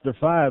chapter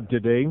 5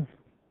 today,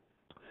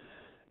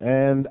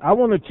 and I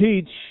want to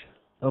teach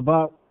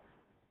about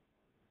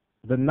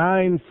the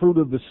 9 fruit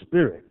of the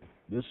Spirit.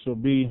 This will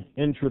be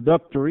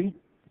introductory.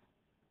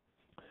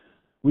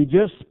 We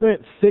just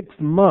spent 6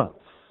 months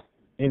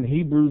in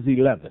Hebrews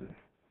 11,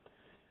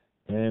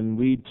 and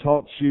we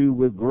taught you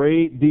with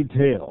great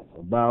detail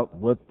about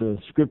what the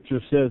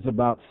Scripture says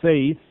about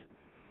faith.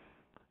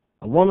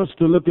 I want us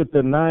to look at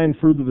the 9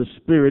 fruit of the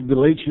Spirit.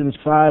 Galatians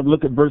 5,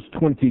 look at verse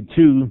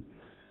 22.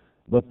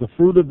 But the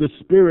fruit of the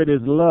Spirit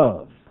is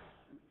love,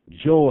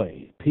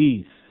 joy,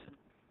 peace,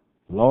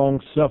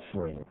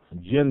 long-suffering,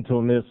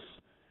 gentleness,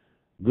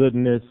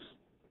 goodness,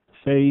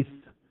 faith,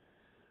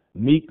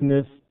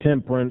 meekness,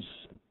 temperance.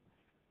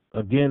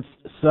 Against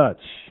such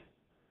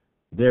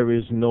there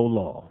is no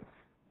law.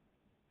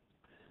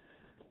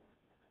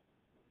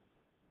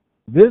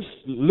 This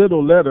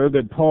little letter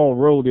that Paul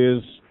wrote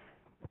is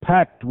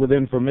packed with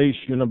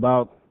information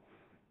about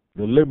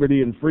the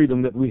liberty and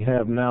freedom that we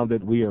have now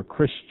that we are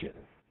Christian.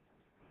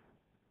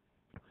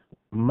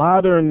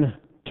 Modern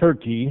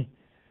Turkey,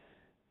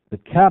 the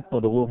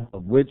capital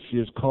of which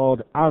is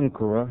called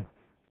Ankara,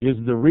 is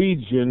the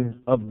region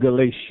of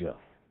Galatia.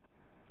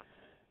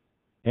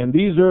 And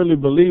these early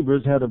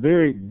believers had a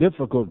very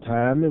difficult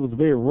time. It was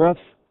very rough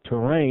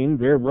terrain,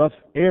 very rough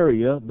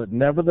area, but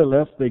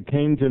nevertheless they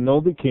came to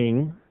know the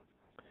King.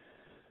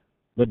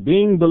 But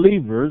being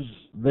believers,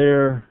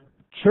 their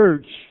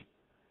church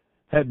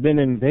had been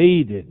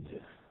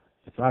invaded,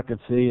 if I could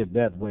say it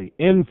that way,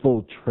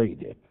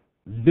 infiltrated,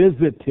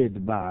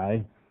 visited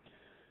by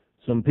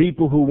some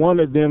people who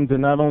wanted them to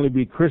not only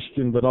be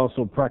Christian but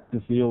also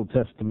practice the Old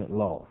Testament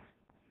law.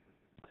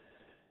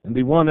 And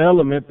the one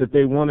element that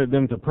they wanted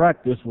them to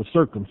practice was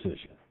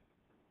circumcision.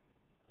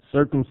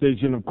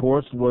 Circumcision, of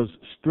course, was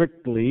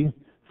strictly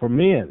for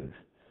men.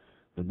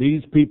 But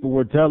these people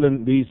were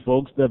telling these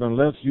folks that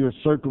unless you're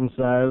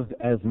circumcised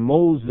as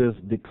Moses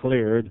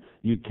declared,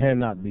 you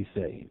cannot be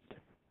saved.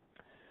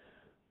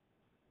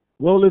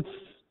 Well,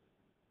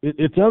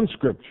 it's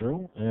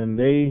unscriptural, and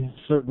they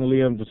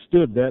certainly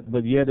understood that,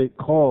 but yet it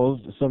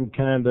caused some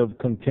kind of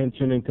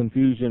contention and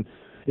confusion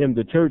in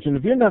the church. And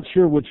if you're not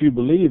sure what you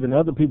believe and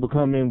other people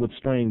come in with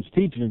strange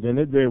teachings, then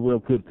it very well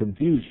could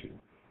confuse you.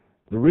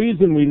 The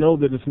reason we know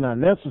that it's not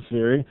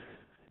necessary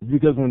is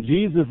because when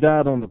Jesus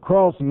died on the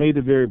cross and made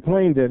it very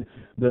plain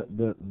that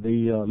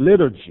the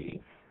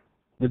liturgy,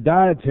 the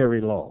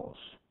dietary laws,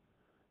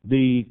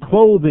 the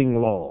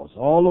clothing laws,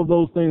 all of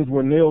those things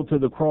were nailed to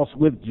the cross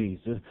with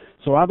Jesus.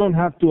 So I don't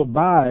have to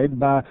abide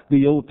by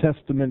the Old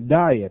Testament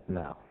diet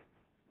now.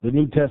 The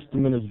New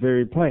Testament is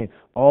very plain.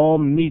 All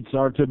meats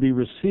are to be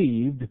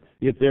received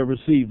if they're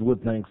received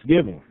with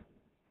thanksgiving.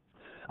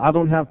 I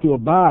don't have to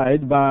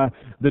abide by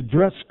the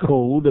dress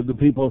code of the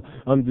people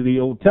under the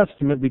Old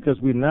Testament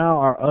because we now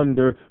are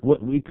under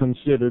what we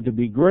consider to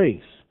be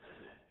grace.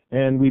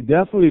 And we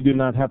definitely do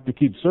not have to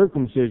keep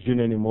circumcision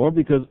anymore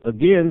because,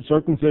 again,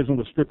 circumcision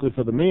was strictly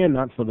for the men,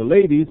 not for the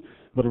ladies.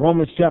 But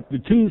Romans chapter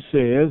 2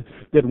 says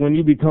that when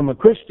you become a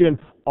Christian,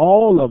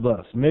 all of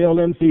us, male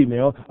and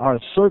female, are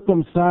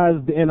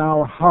circumcised in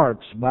our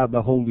hearts by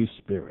the Holy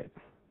Spirit.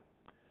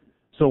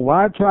 So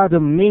why try to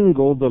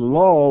mingle the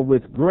law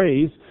with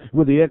grace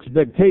with the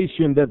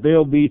expectation that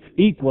they'll be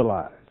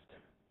equalized?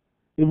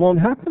 It won't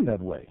happen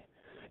that way.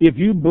 If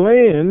you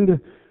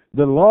blend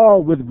the law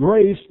with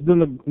grace,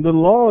 then the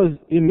law is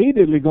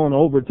immediately going to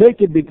overtake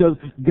it because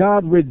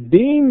God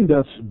redeemed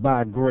us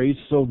by grace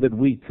so that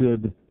we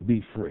could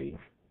be free.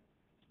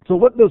 So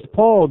what does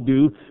Paul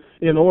do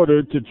in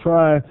order to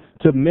try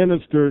to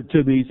minister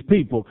to these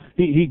people?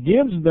 He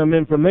gives them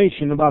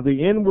information about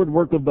the inward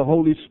work of the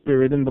Holy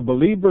Spirit in the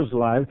believer's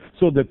life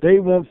so that they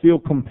won't feel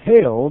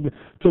compelled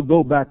to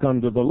go back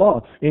under the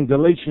law. In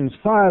Galatians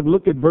 5,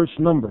 look at verse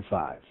number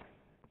 5.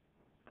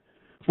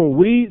 For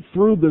we,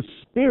 through the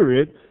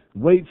Spirit,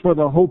 wait for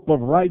the hope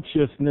of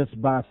righteousness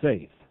by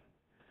faith.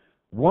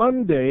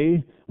 One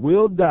day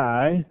we'll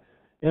die,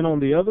 and on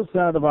the other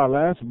side of our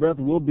last breath,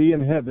 we'll be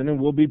in heaven and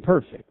we'll be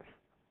perfect.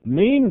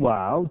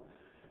 Meanwhile,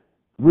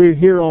 we're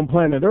here on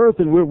planet Earth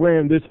and we're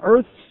wearing this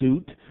earth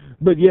suit,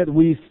 but yet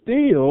we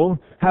still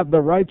have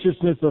the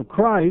righteousness of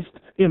Christ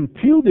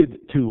imputed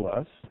to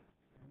us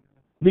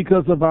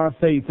because of our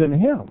faith in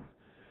Him.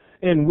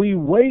 And we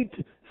wait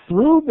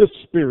through the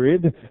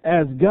Spirit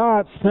as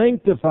God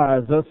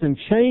sanctifies us and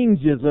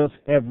changes us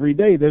every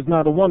day. There's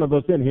not a one of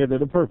us in here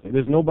that are perfect.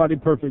 There's nobody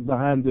perfect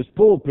behind this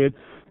pulpit,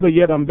 but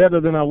yet I'm better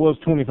than I was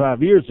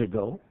 25 years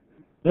ago,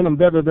 and I'm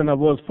better than I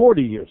was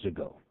 40 years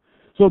ago.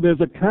 So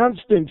there's a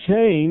constant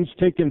change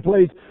taking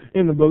place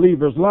in the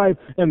believer's life,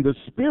 and the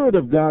Spirit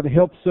of God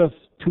helps us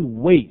to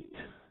wait.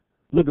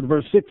 Look at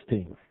verse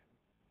 16.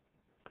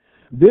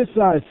 This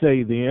I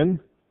say then,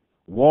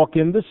 walk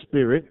in the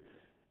Spirit,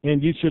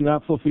 and you should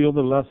not fulfill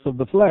the lusts of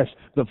the flesh.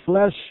 The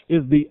flesh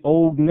is the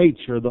old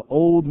nature, the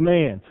old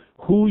man,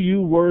 who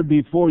you were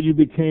before you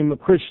became a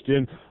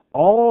Christian.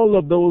 All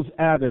of those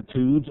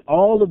attitudes,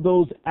 all of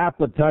those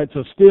appetites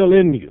are still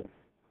in you.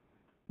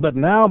 But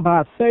now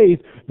by faith,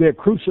 they're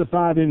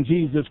crucified in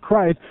Jesus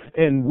Christ,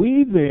 and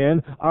we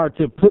then are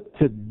to put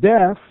to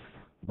death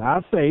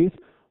by faith,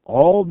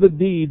 all the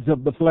deeds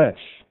of the flesh.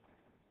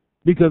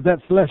 Because that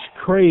flesh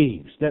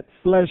craves, that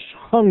flesh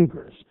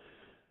hungers.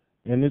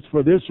 And it's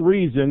for this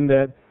reason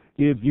that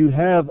if you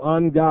have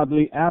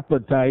ungodly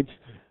appetites,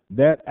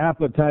 that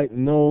appetite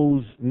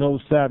knows no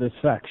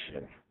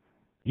satisfaction.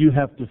 You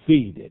have to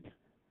feed it,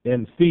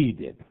 and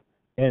feed it,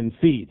 and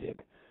feed it.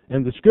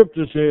 And the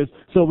scripture says,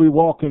 so we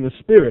walk in the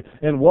Spirit.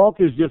 And walk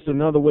is just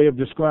another way of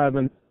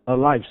describing a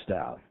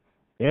lifestyle.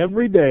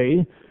 Every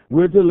day,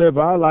 we're to live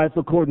our life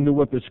according to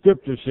what the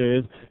scripture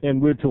says,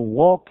 and we're to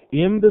walk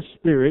in the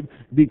Spirit,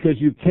 because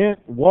you can't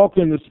walk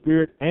in the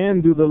Spirit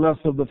and do the lust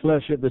of the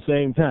flesh at the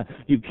same time.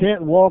 You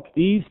can't walk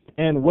east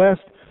and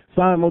west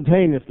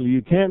simultaneously.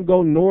 You can't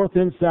go north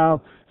and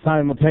south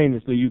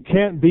simultaneously. You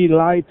can't be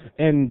light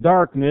and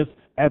darkness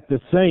at the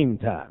same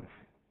time.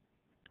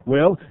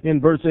 Well,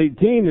 in verse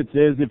 18 it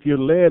says, if you're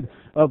led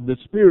of the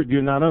Spirit,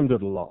 you're not under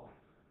the law.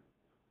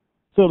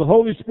 So the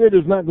Holy Spirit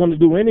is not going to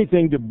do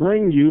anything to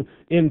bring you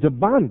into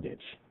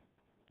bondage.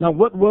 Now,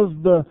 what was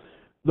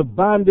the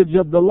bondage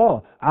of the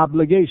law?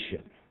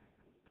 Obligation.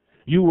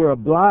 You were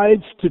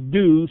obliged to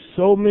do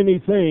so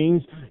many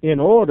things in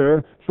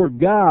order for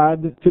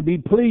God to be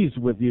pleased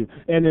with you,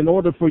 and in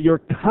order for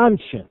your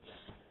conscience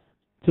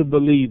to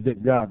believe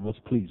that God was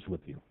pleased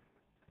with you.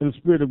 And the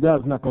Spirit of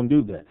God is not going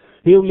to do that.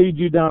 He'll lead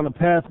you down a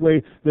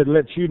pathway that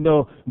lets you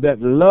know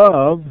that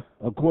love,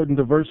 according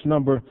to verse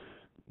number,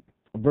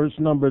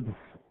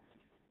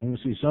 let me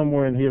see,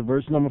 somewhere in here,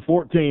 verse number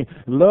 14,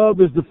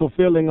 love is the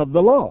fulfilling of the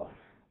law.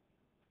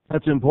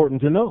 That's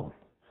important to know.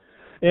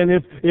 And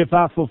if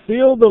I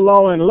fulfill the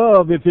law in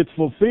love, if it's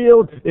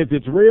fulfilled, if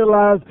it's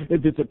realized,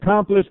 if it's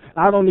accomplished,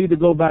 I don't need to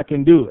go back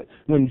and do it.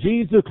 When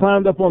Jesus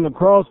climbed up on the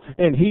cross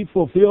and he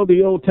fulfilled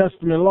the Old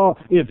Testament law,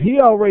 if he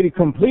already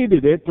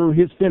completed it through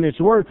his finished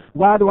work,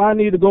 why do I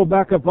need to go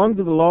back up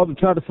under the law to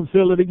try to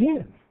fulfill it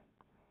again?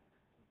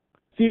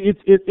 See,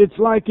 it's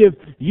like if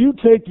you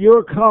take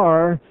your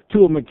car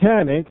to a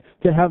mechanic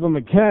to have a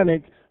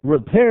mechanic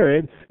repair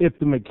it. If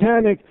the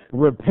mechanic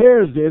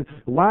repairs it,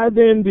 why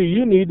then do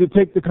you need to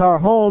take the car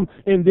home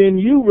and then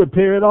you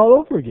repair it all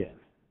over again?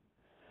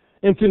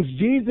 And since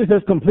Jesus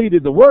has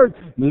completed the work,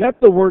 let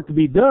the work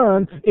be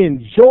done,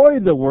 enjoy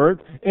the work,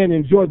 and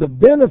enjoy the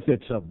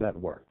benefits of that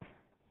work.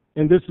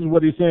 And this is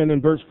what he's saying in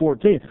verse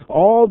 14.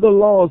 All the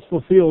law is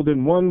fulfilled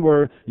in one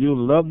word: you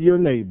love your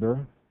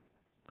neighbor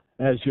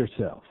as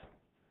yourself.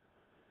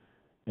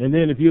 And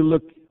then if you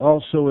look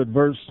also at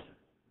verse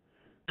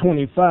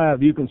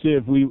 25, you can see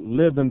if we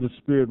live in the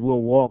Spirit,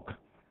 we'll walk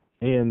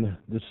in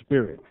the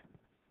Spirit.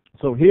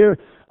 So here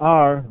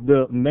are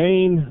the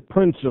main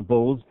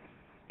principles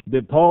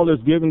that Paul has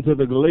given to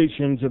the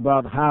Galatians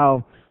about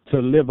how to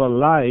live a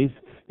life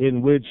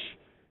in which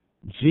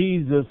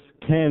Jesus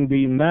can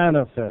be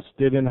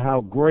manifested and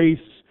how grace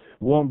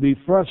won't be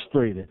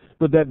frustrated.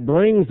 But that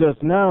brings us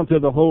now to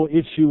the whole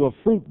issue of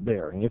fruit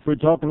bearing. If we're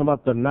talking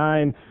about the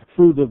 9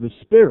 fruit of the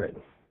Spirit,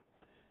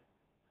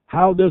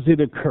 how does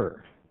it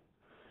occur?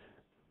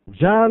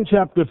 John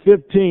chapter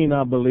 15,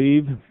 I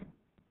believe,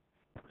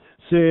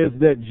 says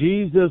that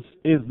Jesus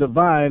is the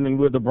vine and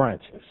we're the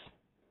branches.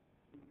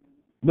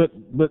 But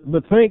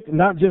think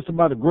not just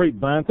about a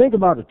grapevine. Think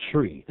about a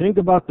tree. Think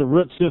about the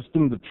root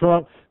system, the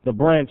trunk, the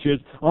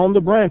branches. On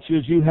the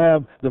branches, you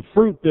have the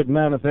fruit that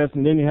manifests,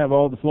 and then you have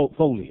all the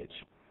foliage.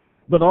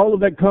 But all of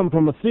that comes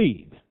from a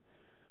seed.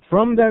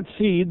 From that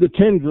seed, the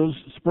tendrils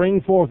spring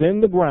forth in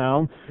the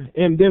ground,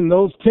 and then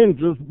those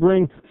tendrils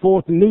bring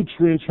forth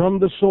nutrients from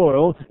the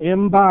soil,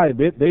 imbibe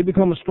it. They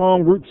become a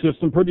strong root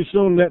system. Pretty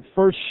soon that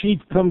first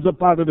sheath comes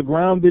up out of the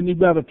ground. Then you've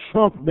got a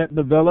trunk that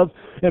develops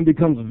and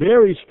becomes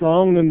very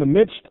strong in the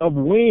midst of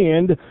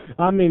wind.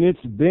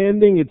 It's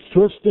bending, it's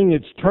twisting,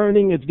 it's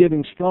turning, it's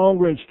getting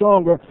stronger and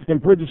stronger,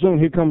 and pretty soon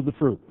here comes the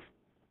fruit.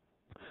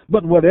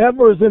 But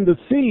whatever is in the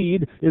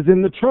seed is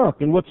in the trunk,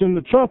 and what's in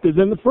the trunk is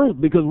in the fruit,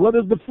 because what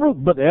is the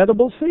fruit but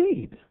edible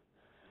seed?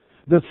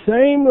 The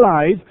same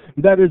life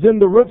that is in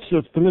the root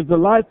system is the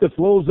life that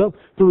flows up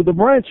through the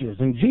branches.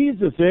 And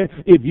Jesus said,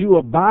 if you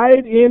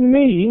abide in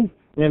me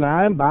and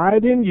I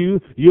abide in you,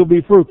 you'll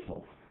be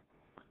fruitful.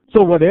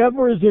 So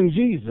whatever is in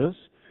Jesus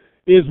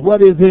is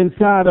what is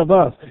inside of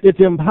us. It's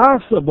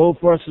impossible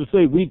for us to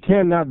say we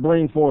cannot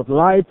bring forth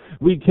life,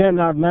 we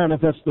cannot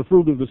manifest the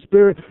fruit of the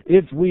Spirit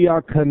if we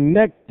are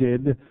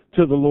connected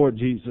to the Lord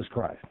Jesus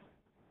Christ.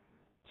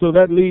 So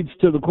that leads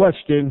to the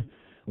question,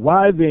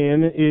 why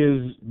then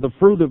is the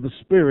fruit of the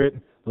Spirit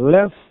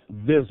less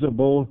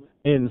visible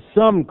in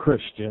some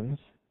Christians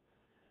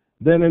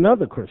than in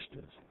other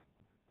Christians?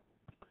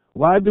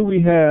 Why do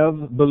we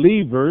have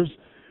believers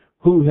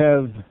who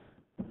have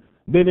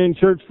been in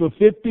church for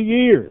 50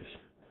 years,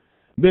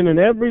 been in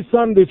every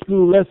Sunday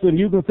school lesson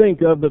you can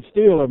think of, but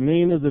still are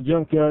mean as a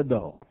junkyard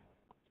dog?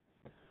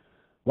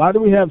 Why do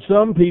we have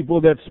some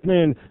people that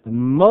spend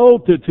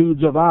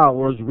multitudes of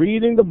hours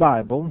reading the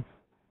Bible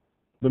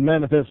but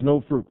manifest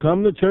no fruit?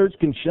 Come to church,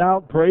 can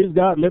shout, praise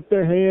God, lift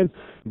their hands,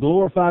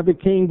 glorify the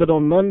King, but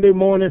on Monday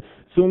morning,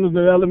 as soon as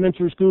the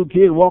elementary school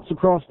kid walks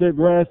across their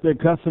grass, they're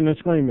cussing and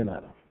screaming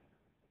at them.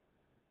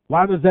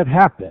 Why does that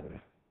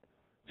happen?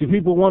 See,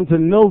 people want to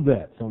know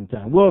that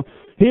sometimes. Well,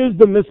 here's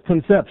the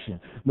misconception.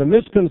 The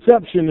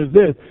misconception is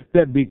this,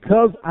 that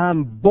because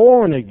I'm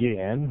born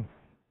again,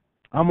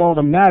 I'm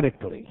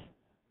automatically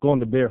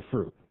going to bear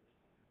fruit.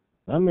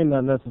 That may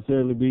not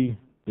necessarily be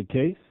the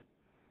case.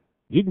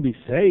 You can be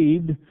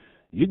saved,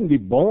 you can be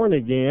born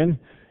again,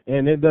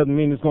 and it doesn't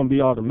mean it's going to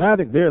be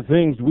automatic. There are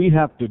things we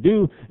have to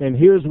do, and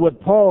here's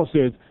what Paul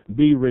says,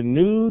 be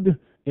renewed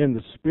in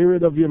the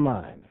spirit of your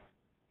mind.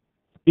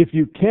 If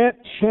you can't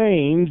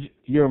change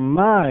your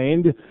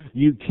mind,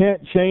 you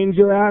can't change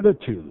your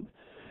attitude.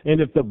 And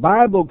if the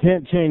Bible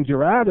can't change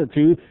your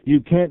attitude,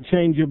 you can't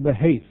change your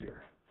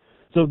behavior.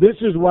 So this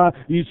is why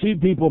you see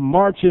people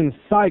march in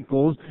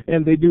cycles,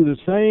 and they do the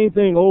same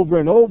thing over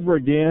and over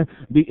again,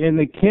 and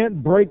they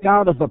can't break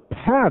out of a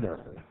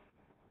pattern.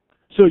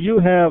 So you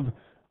have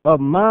a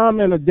mom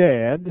and a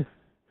dad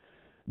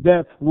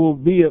that will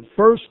be a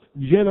first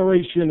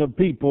generation of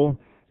people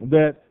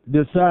that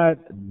decide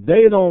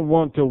they don't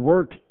want to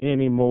work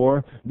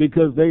anymore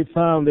because they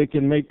found they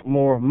can make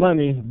more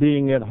money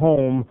being at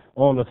home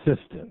on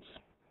assistance.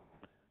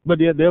 But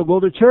yet they'll go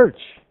to church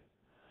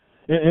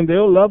and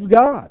they'll love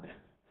God.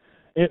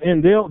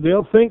 And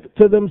they'll think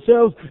to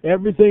themselves,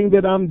 everything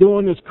that I'm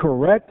doing is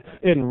correct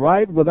and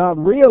right, without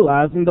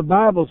realizing the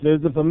Bible says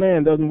if a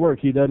man doesn't work,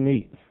 he doesn't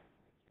eat.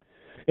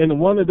 And the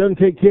one that doesn't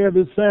take care of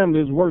his family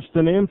is worse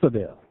than an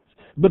infidel.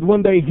 But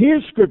when they hear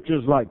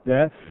scriptures like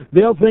that,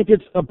 they'll think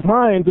it's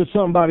applying to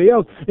somebody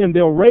else, and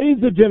they'll raise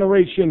a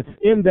generation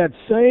in that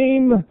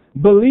same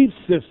belief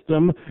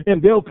system,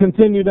 and they'll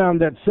continue down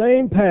that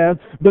same path.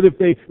 But if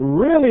they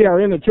really are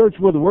in a church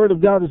where the Word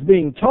of God is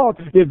being taught,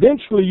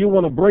 eventually you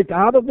want to break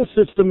out of the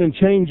system and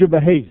change your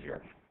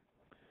behavior.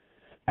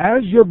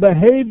 As your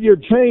behavior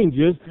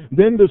changes,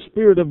 then the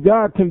Spirit of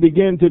God can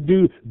begin to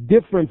do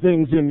different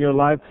things in your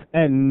life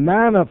and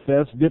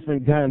manifest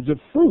different kinds of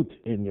fruit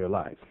in your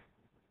life.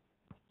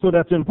 So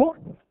that's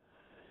important.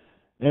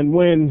 And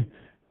when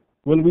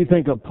we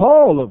think of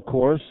Paul, of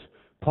course,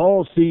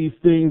 Paul sees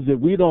things that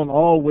we don't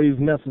always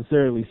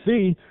necessarily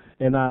see,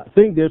 and I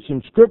think there's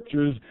some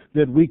scriptures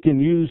that we can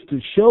use to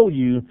show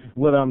you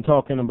what I'm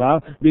talking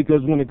about,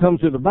 because when it comes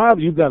to the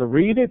Bible, you've got to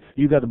read it,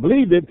 you've got to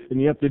believe it, and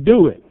you have to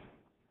do it.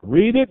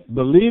 Read it,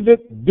 believe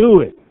it,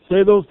 do it.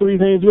 Say those three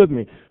things with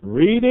me.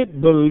 Read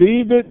it,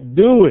 believe it,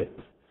 do it.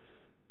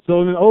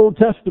 So in the Old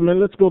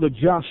Testament, let's go to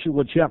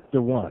Joshua chapter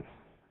 1.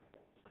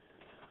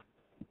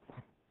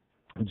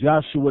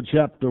 Joshua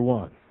chapter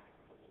 1.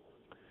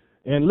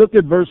 And look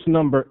at verse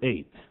number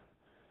 8.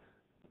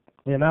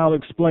 And I'll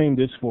explain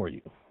this for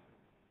you.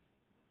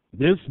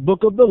 This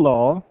book of the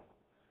law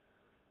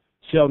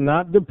shall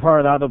not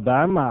depart out of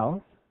thy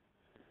mouth,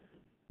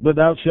 but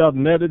thou shalt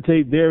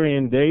meditate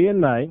therein day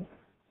and night,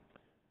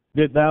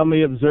 that thou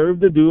may observe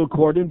to do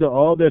according to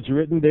all that's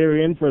written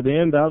therein, for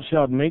then thou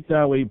shalt make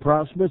thy way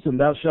prosperous, and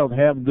thou shalt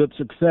have good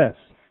success.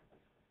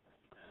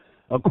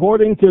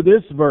 According to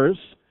this verse,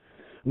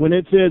 when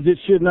it says it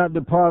should not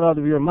depart out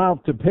of your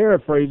mouth, to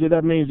paraphrase it,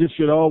 that means it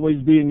should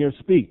always be in your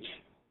speech.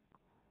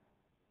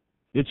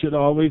 It should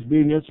always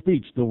be in your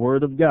speech, the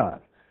Word of God.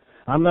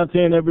 I'm not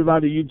saying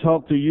everybody you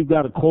talk to, you've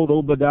got to quote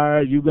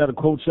Obadiah, you've got to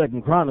quote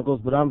 2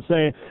 Chronicles, but I'm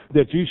saying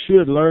that you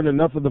should learn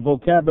enough of the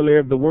vocabulary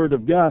of the Word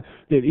of God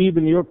that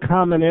even your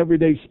common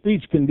everyday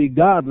speech can be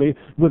godly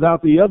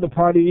without the other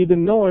party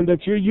even knowing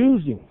that you're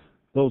using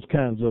those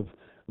kinds of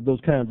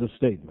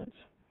statements.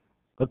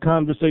 A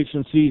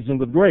conversation seasoned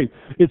with grace.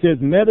 It says,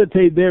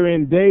 meditate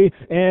therein day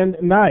and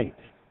night.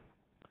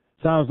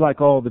 Sounds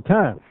like all the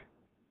time.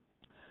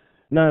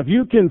 Now, if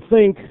you can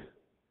think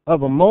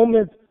of a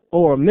moment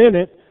or a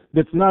minute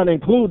that's not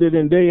included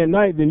in day and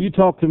night, then you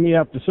talk to me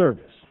after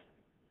service.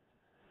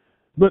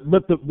 But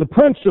the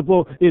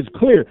principle is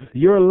clear.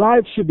 Your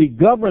life should be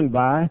governed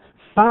by,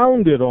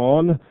 founded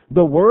on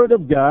the Word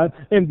of God,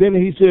 and then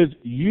he says,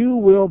 you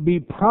will be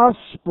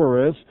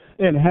prosperous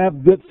and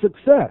have good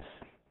success.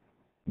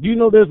 Do you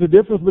know there's a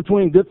difference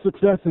between good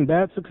success and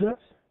bad success?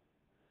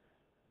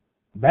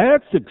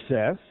 Bad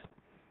success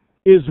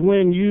is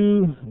when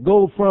you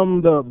go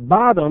from the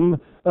bottom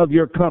of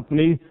your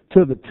company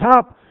to the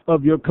top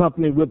of your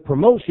company with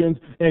promotions,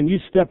 and you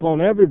step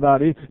on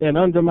everybody and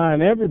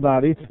undermine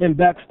everybody and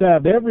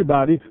backstab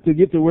everybody to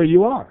get to where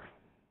you are.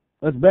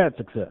 That's bad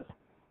success.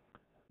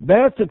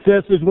 Bad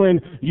success is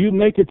when you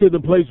make it to the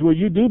place where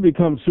you do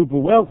become super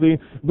wealthy,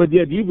 but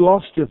yet you've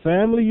lost your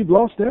family, you've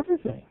lost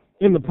everything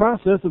in the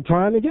process of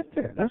trying to get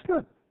there. That's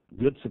not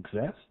good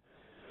success.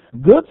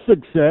 Good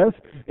success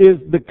is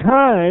the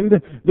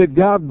kind that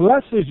God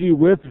blesses you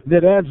with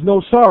that adds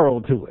no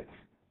sorrow to it.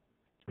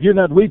 You're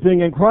not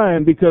weeping and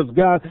crying because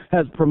God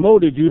has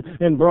promoted you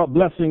and brought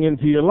blessing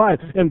into your life.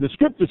 And the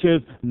scripture says,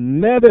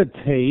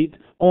 meditate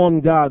on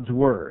God's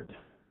word.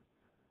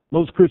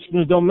 Most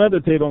Christians don't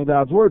meditate on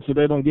God's word, so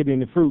they don't get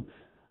any fruit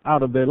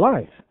out of their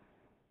life.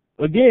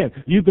 Again,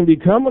 you can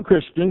become a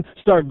Christian,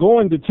 start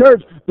going to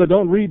church, but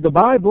don't read the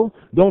Bible,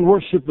 don't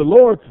worship the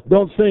Lord,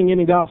 don't sing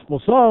any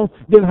gospel songs.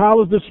 Then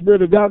how is the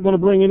Spirit of God going to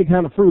bring any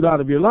kind of fruit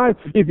out of your life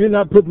if you're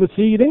not putting the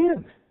seed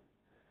in?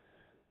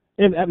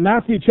 And at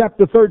Matthew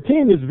chapter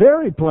 13 is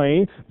very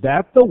plain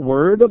that the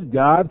Word of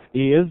God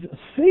is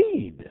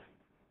seed.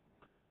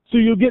 So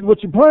you get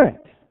what you plant.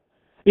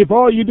 If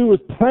all you do is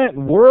plant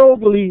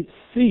worldly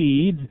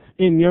seeds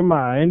in your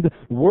mind,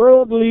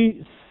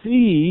 worldly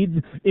seeds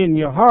in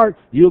your heart,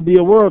 you'll be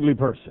a worldly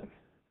person.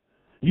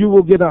 You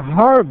will get a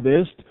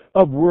harvest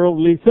of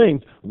worldly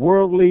things,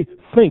 worldly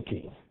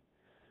thinking.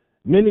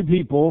 Many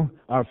people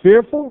are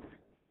fearful.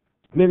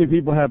 Many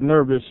people have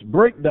nervous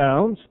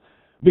breakdowns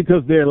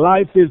because their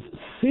life is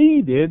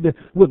seeded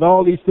with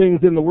all these things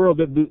in the world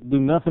that do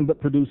nothing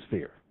but produce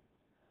fear.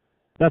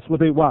 That's what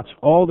they watch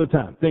all the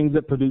time, things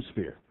that produce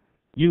fear.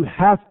 You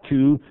have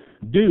to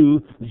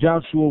do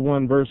Joshua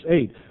 1 verse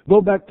 8.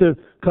 Go back to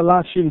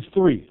Colossians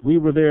 3. We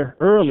were there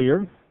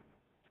earlier,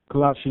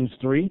 Colossians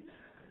 3,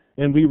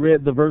 and we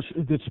read the verse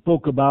that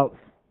spoke about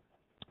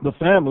the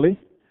family.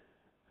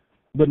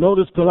 But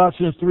notice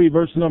Colossians 3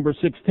 verse number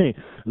 16.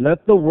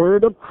 Let the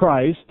word of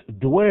Christ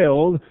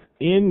dwell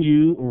in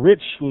you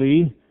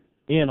richly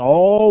in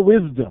all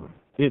wisdom,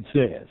 it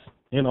says.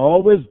 In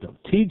all wisdom,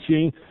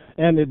 teaching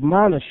and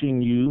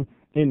admonishing you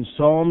in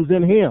psalms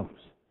and hymns.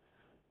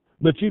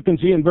 But you can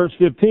see in verse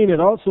 15, it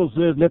also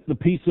says, let the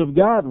peace of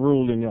God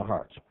rule in your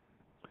hearts.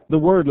 The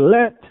word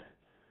let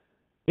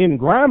in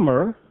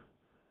grammar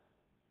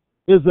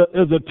is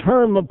a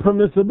term of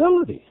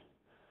permissibility.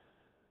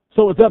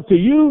 So it's up to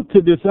you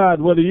to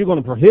decide whether you're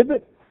going to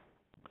prohibit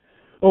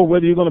or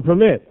whether you're going to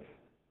permit.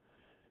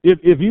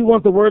 If you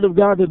want the Word of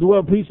God to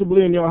dwell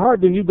peaceably in your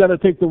heart, then you've got to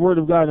take the Word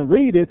of God and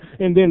read it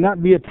and then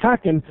not be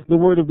attacking the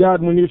Word of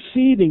God when you're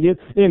seeding it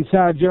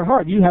inside your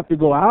heart. You have to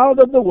go out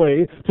of the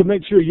way to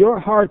make sure your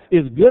heart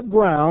is good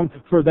ground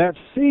for that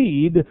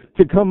seed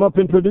to come up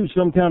and produce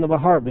some kind of a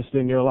harvest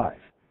in your life.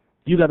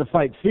 You've got to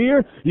fight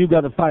fear. You've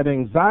got to fight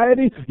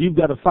anxiety. You've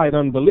got to fight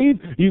unbelief.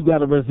 You've got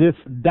to resist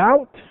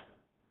doubt.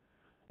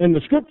 And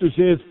the Scripture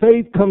says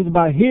faith comes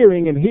by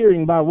hearing, and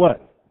hearing by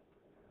what?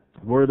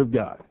 Word of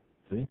God.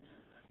 See?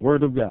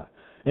 Word of God.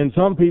 And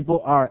some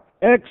people are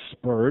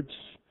experts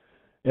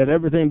at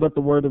everything but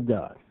the Word of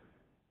God.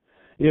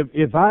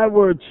 If I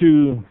were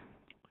to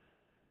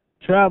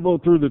travel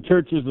through the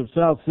churches of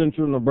South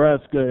Central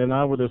Nebraska and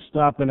I were to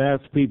stop and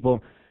ask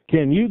people,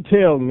 can you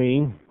tell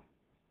me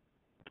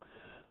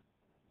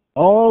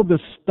all the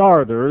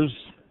starters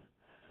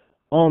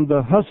on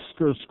the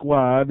Husker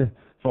squad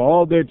for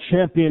all their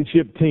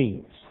championship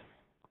teams?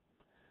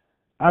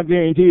 I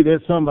guarantee you that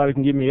somebody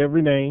can give me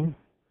every name,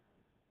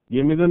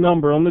 give me the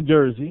number on the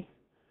jersey,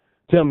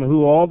 tell me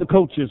who all the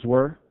coaches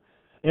were,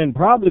 and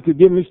probably could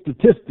give me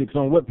statistics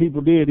on what people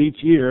did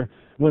each year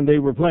when they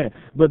were playing.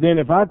 But then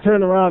if I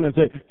turn around and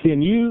say,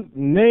 can you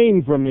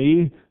name for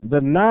me the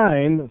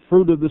 9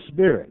 fruit of the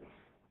Spirit?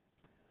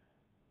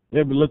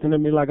 They'll be looking at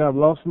me like I've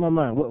lost my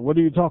mind. What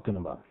are you talking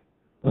about?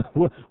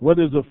 What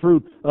is the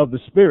fruit of the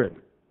Spirit?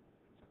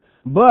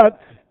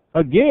 But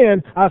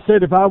again, I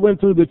said if I went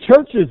through the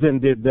churches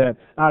and did that,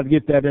 I'd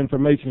get that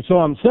information. So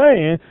I'm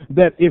saying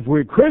that if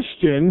we're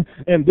Christian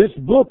and this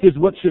book is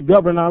what should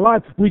govern our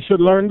life, we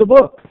should learn the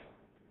book.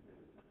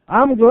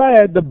 I'm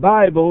glad the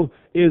Bible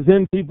is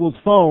in people's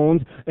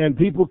phones and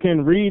people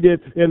can read it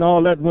and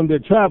all that when they're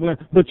traveling,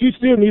 but you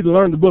still need to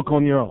learn the book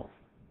on your own.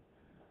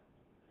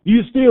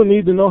 You still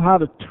need to know how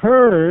to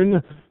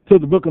turn to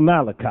the book of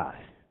Malachi.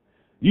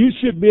 You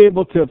should be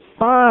able to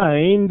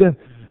find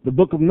the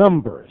book of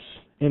Numbers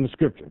in the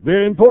Scripture.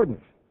 Very important.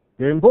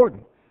 Very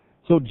important.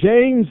 So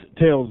James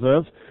tells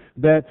us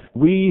that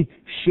we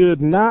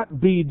should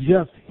not be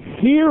just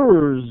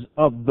hearers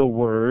of the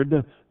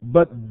Word,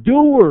 but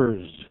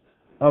doers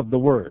of the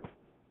Word.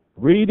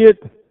 Read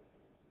it,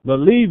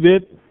 believe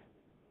it,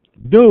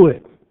 do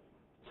it.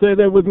 Say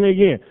that with me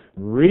again.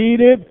 Read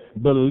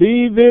it,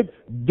 believe it,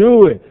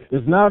 do it.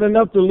 It's not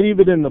enough to leave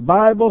it in the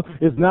Bible.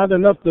 It's not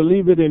enough to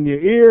leave it in your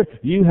ear.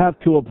 You have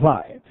to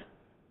apply it.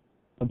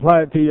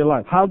 Apply it to your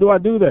life. How do I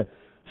do that?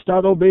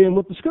 Start obeying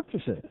what the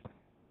Scripture says.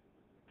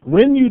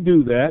 When you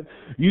do that,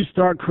 you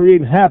start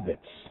creating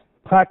habits,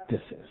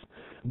 practices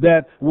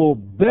that will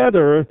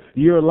better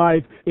your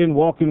life in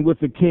walking with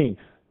the King.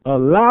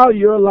 Allow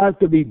your life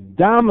to be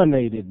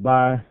dominated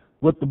by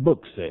what the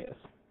book says.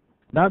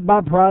 Not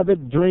by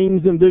private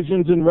dreams and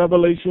visions and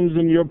revelations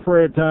in your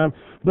prayer time,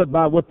 but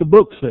by what the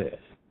book says.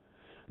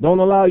 Don't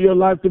allow your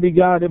life to be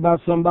guided by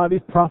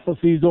somebody's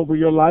prophecies over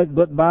your life,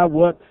 but by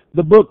what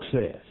the book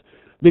says.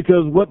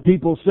 Because what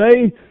people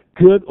say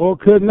could or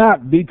could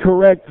not be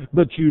correct,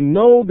 but you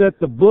know that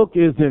the book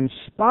is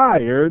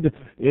inspired,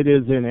 it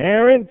is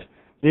inerrant,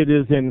 it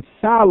is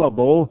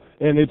infallible,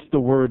 and it's the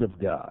Word of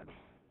God.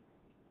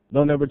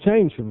 Don't ever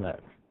change from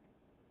that.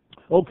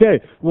 Okay,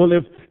 well,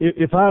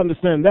 if I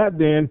understand that,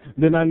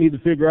 then I need to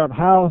figure out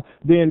how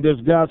then does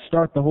God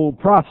start the whole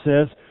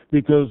process,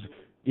 because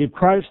if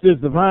Christ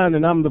is the vine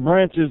and I'm the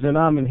branches and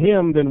I'm in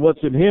Him, then what's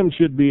in Him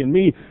should be in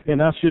me,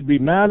 and I should be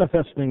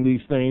manifesting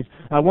these things.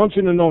 I want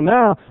you to know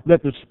now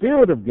that the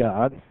Spirit of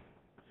God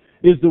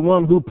is the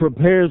one who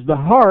prepares the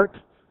heart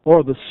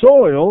or the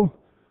soil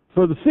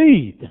for the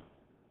seed.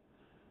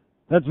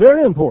 That's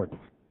very important.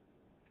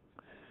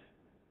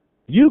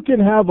 You can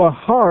have a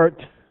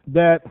heart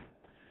that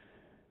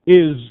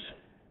is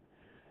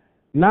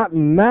not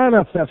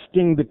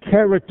manifesting the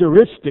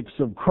characteristics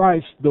of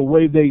Christ the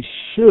way they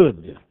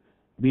should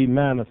be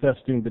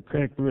manifesting the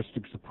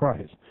characteristics of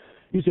Christ.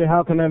 You say,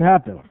 how can that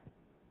happen?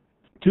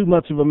 Too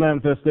much of a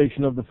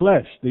manifestation of the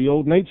flesh, the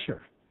old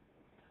nature.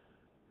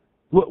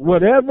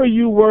 Whatever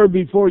you were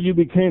before you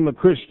became a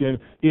Christian,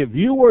 if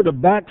you were to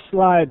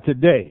backslide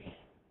today,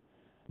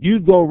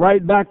 you'd go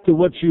right back to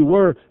what you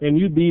were, and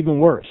you'd be even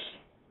worse.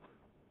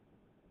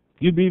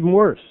 You'd be even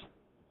worse.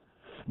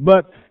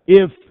 But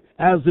if,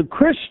 as a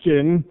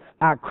Christian,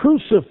 I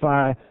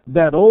crucify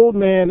that old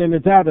man and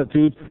his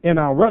attitudes, and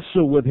I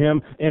wrestle with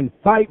him and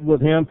fight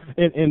with him,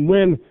 and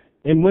when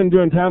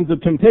during times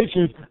of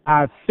temptations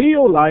I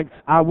feel like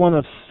I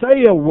want to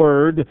say a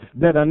word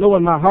that I know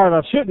in my heart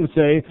I shouldn't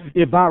say,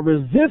 if I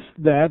resist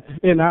that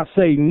and I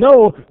say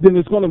no, then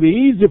it's going to be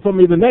easier for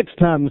me the next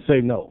time to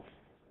say no.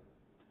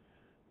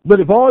 But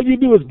if all you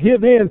do is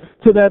give in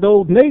to that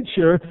old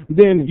nature,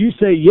 then you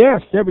say yes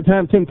every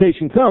time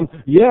temptation comes.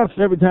 Yes,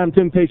 every time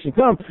temptation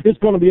comes, it's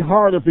going to be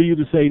harder for you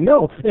to say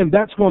no. And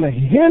that's going to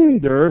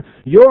hinder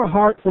your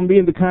heart from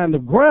being the kind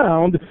of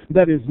ground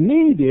that is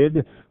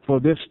needed for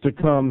this to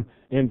come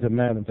into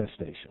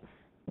manifestation.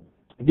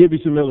 I'll give you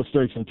some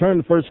illustration.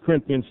 Turn to 1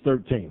 Corinthians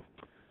 13.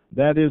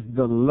 That is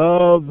the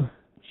love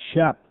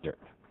chapter.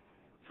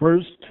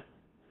 1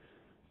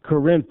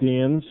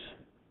 Corinthians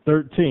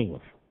 13.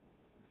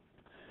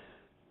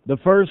 The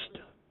first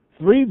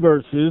 3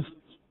 verses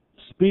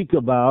speak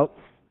about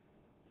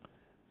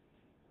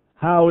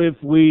how if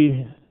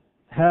we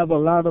have a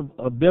lot of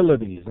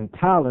abilities and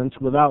talents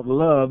without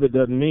love, it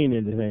doesn't mean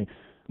anything.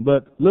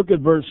 But look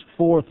at verse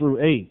 4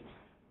 through 8.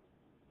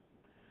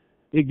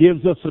 It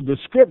gives us a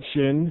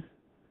description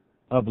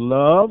of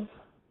love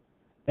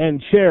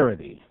and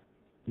charity.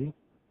 See?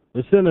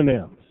 The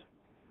synonyms.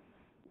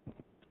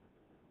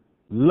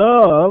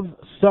 Love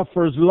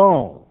suffers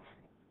long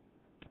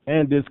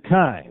and is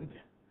kind.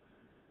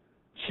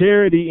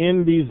 Charity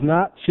envies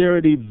not,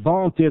 charity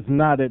vaunteth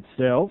not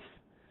itself,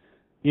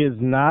 is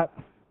not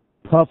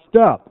puffed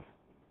up,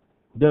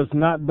 does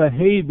not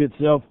behave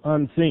itself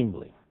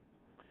unseemly.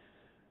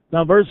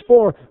 Now verse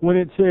 4, when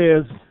it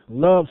says,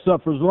 love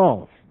suffers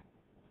long,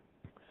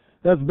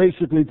 that's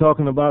basically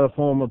talking about a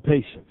form of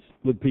patience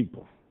with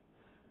people.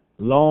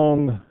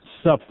 Long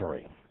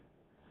suffering.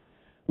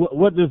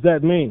 What does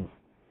that mean?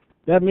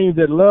 That means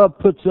that love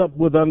puts up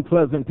with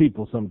unpleasant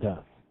people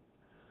sometimes.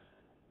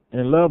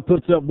 And love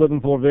puts up with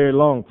them for a very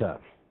long time.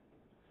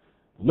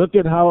 Look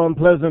at how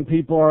unpleasant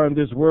people are in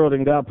this world,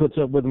 and God puts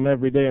up with them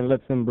every day and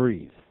lets them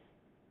breathe.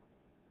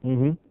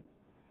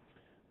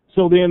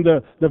 So then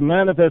the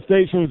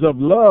manifestations of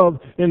love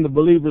in the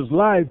believer's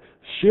life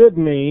should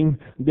mean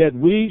that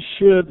we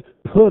should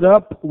put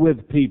up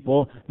with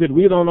people that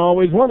we don't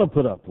always want to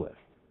put up with.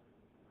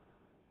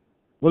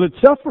 Well, it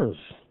suffers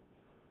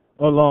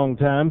a long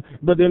time,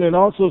 but then it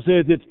also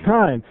says it's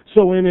kind.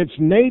 So in its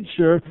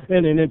nature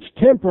and in its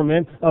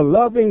temperament, a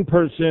loving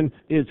person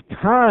is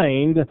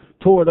kind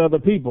toward other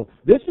people.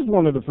 This is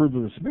one of the fruits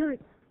of the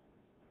Spirit.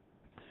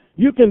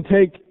 You can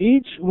take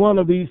each one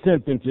of these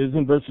sentences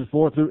in verses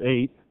 4 through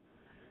 8,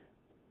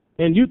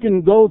 and you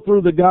can go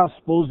through the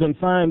Gospels and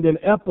find an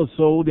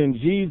episode in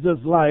Jesus'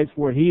 life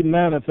where he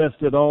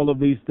manifested all of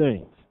these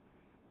things.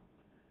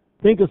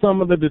 Think of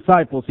some of the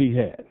disciples he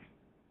had.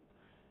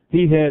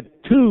 He had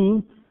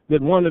 2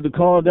 that wanted to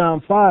call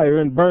down fire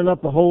and burn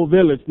up the whole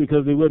village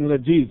because they wouldn't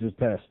let Jesus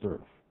pass through.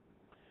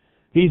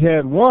 He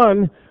had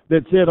 1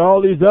 that said,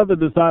 all these other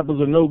disciples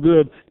are no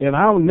good, and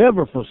I'll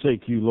never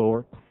forsake you,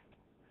 Lord.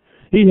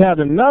 He had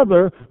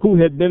another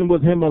who had been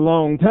with him a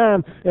long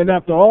time, and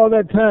after all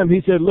that time,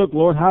 he said, look,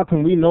 Lord, how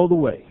can we know the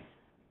way?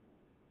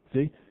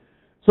 See?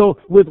 So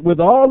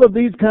with all of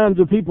these kinds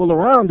of people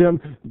around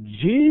him,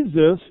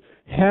 Jesus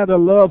had a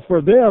love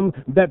for them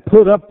that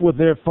put up with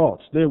their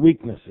faults, their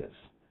weaknesses.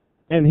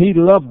 And he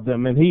loved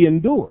them, and he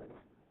endured.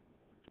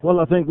 Well,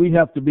 I think we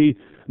have to be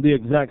the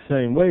exact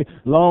same way.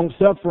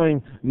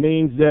 Long-suffering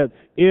means that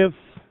if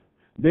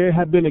there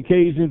have been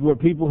occasions where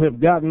people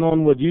have gotten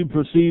on what you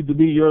perceive to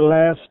be your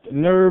last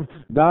nerve,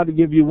 God will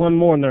give you one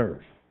more nerve.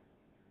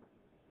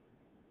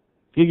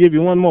 He'll give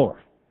you one more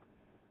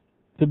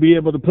to be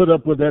able to put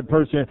up with that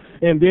person.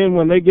 And then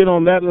when they get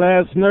on that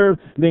last nerve,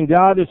 then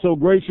God is so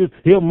gracious,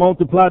 he'll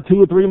multiply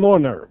 2 or 3 more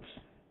nerves.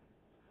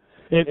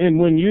 And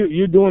when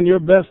you're doing your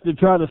best to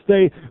try to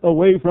stay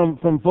away from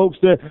folks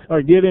that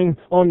are getting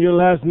on your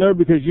last nerve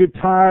because you're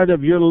tired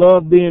of your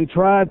love being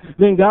tried,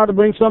 then God will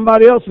bring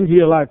somebody else into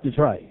your life to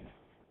try you.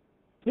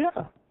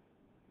 Yeah.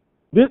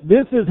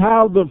 This is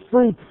how the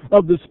fruit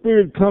of the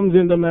Spirit comes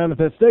into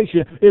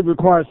manifestation. It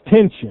requires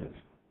tension.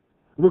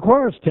 It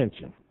requires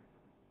tension.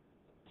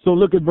 So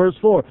look at verse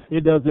 4.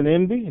 It doesn't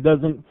envy. It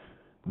doesn't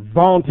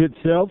vaunt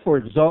itself or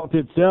exalt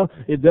itself.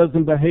 It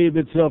doesn't behave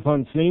itself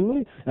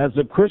unseemly. As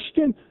a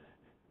Christian,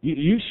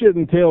 you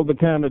shouldn't tell the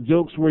kind of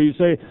jokes where you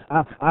say,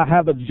 I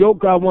have a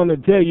joke I want to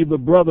tell you,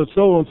 but brother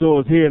so-and-so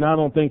is here and I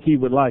don't think he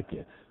would like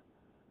it.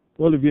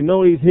 Well, if you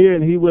know he's here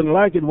and he wouldn't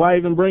like it, why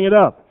even bring it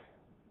up?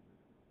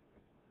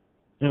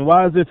 And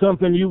why is it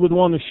something you would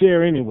want to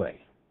share anyway?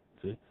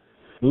 See?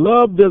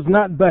 Love does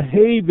not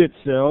behave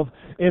itself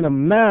in a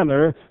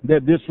manner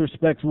that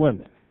disrespects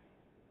women.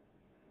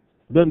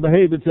 It doesn't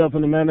behave itself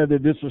in a manner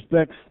that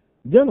disrespects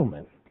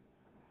gentlemen.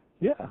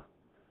 Yeah.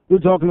 We're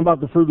talking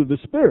about the fruit of the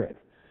Spirit.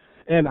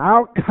 And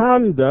our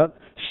conduct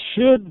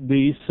should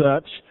be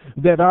such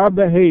that our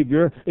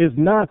behavior is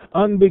not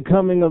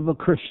unbecoming of a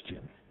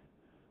Christian.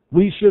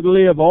 We should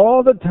live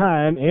all the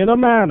time in a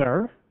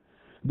manner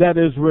that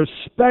is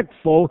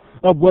respectful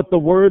of what the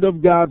Word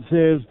of God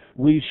says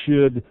we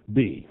should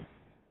be.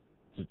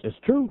 It's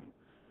true.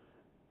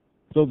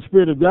 So the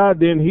Spirit of God,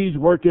 then, He's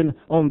working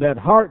on that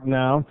heart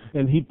now,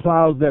 and He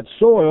plows that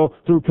soil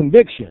through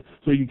conviction.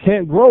 So you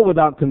can't grow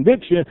without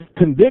conviction.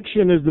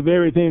 Conviction is the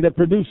very thing that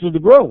produces the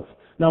growth.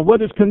 Now,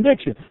 what is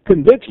conviction?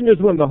 Conviction is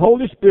when the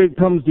Holy Spirit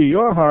comes to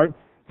your heart,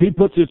 He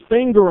puts His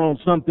finger on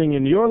something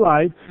in your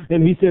life,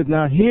 and He says,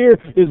 now here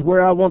is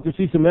where I want to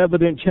see some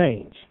evident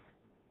change.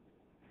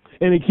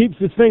 And He keeps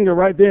His finger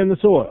right there in the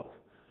soil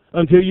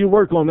until you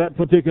work on that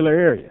particular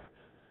area.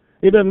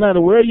 It doesn't matter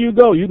where you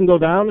go. You can go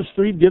down the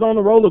street, get on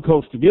a roller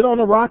coaster, get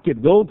on a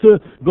rocket, go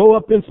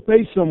up in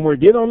space somewhere,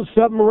 get on a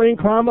submarine,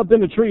 climb up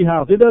in a tree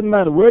house. It doesn't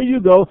matter where you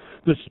go.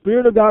 The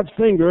Spirit of God's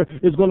finger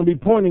is going to be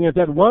pointing at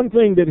that one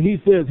thing that He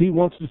says He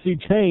wants to see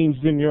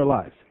changed in your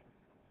life.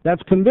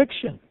 That's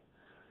conviction.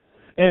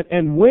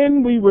 And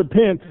when we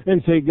repent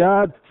and say,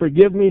 God,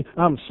 forgive me,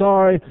 I'm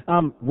sorry,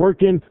 I'm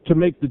working to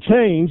make the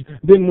change,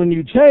 then when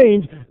you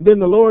change, then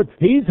the Lord,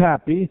 He's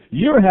happy,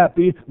 you're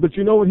happy, but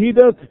you know what He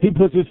does? He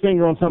puts His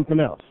finger on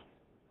something else.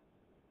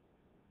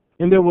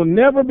 And there will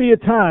never be a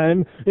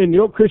time in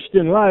your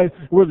Christian life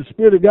where the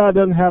Spirit of God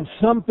doesn't have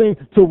something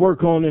to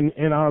work on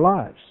in our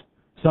lives.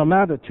 Some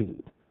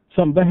attitude,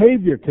 some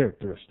behavior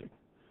characteristic.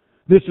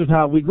 This is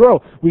how we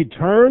grow. We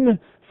turn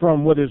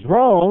from what is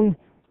wrong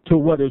to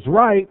what is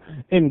right,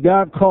 and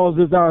God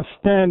causes our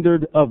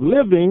standard of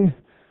living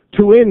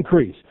to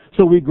increase.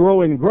 So we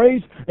grow in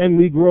grace and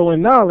we grow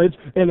in knowledge,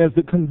 and as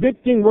the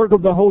convicting work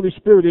of the Holy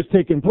Spirit is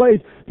taking place,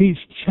 He's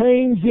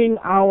changing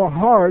our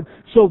heart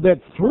so that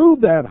through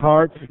that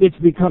heart it's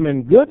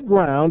becoming good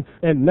ground,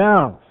 and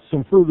now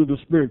some fruit of the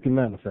Spirit can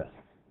manifest.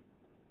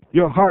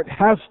 Your heart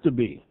has to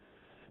be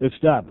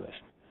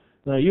established.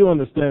 Now, you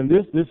understand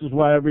this. This is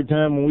why every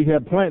time when we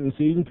have planting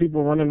season,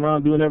 people are running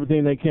around doing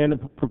everything they can to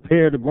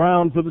prepare the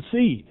ground for the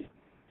seed.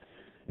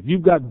 If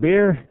you've got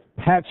bare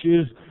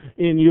patches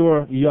in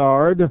your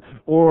yard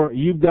or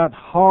you've got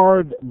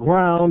hard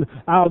ground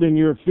out in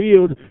your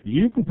field,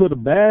 you can put a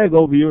bag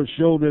over your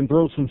shoulder and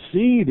throw some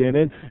seed in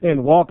it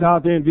and walk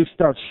out there and just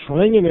start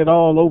slinging it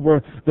all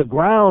over the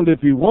ground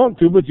if you want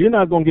to, but you're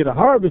not going to get a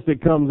harvest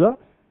that comes up.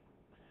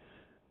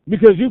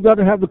 Because you've got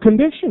to have the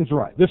conditions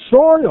right. The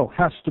soil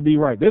has to be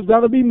right. There's got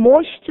to be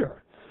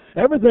moisture.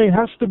 Everything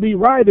has to be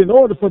right in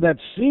order for that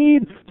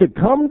seed to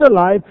come to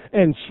life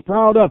and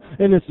sprout up.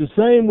 And it's the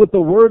same with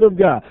the Word of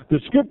God. The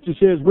Scripture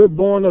says we're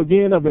born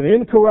again of an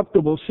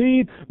incorruptible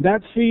seed.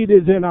 That seed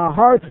is in our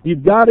heart.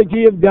 You've got to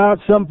give God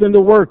something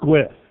to work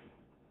with.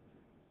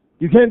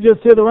 You can't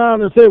just sit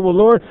around and say, well,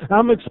 Lord,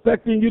 I'm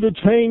expecting you to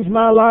change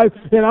my life,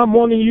 and I'm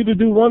wanting you to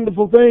do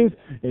wonderful things,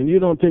 and you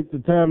don't take the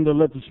time to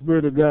let the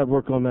Spirit of God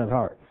work on that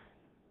heart.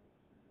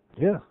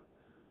 Yeah.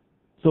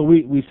 So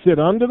we sit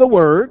under the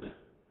Word.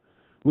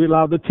 We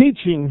allow the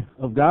teaching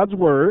of God's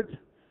Word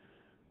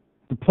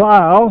to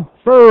plow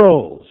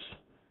furrows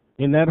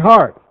in that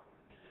heart.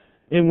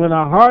 And when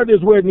our heart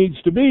is where it needs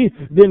to be,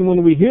 then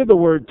when we hear the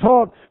Word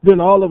taught,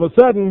 then all of a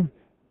sudden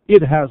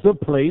it has a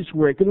place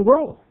where it can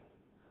grow.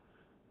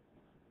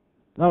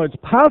 Now, it's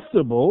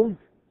possible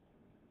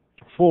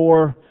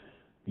for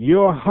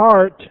your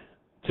heart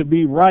to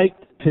be right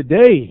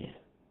today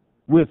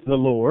with the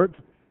Lord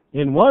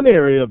in one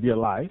area of your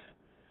life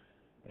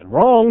and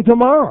wrong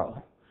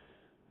tomorrow.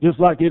 Just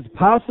like it's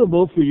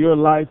possible for your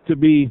life to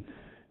be,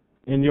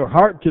 and your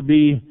heart to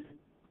be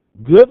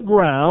good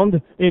ground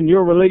in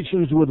your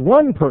relations with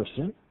one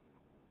person,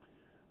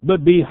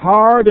 but be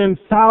hard and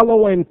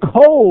fallow and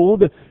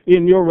cold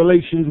in your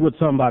relations with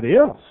somebody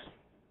else.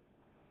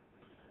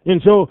 And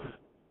so,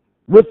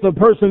 with the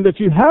person that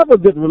you have a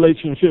good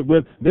relationship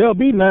with, there'll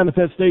be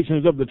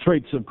manifestations of the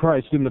traits of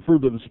Christ in the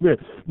fruit of the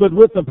Spirit. But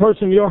with the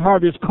person your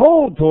heart is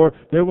cold toward,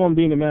 there won't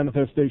be any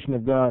manifestation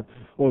of God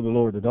or the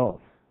Lord at all.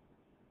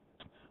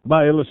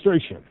 By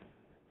illustration,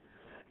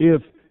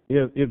 if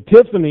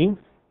Tiffany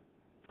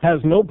has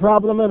no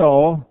problem at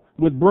all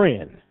with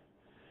Bren,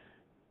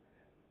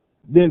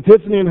 then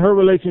Tiffany in her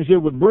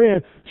relationship with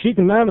Bren, she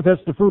can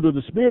manifest the fruit of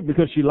the Spirit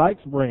because she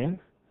likes Bren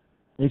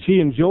and she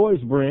enjoys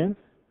Bren.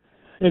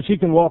 And she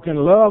can walk in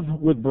love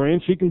with Bren.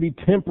 She can be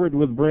temperate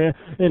with Bren,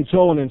 and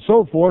so on and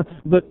so forth.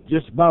 But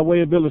just by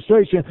way of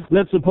illustration,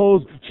 let's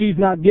suppose she's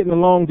not getting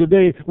along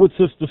today with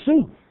Sister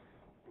Sue.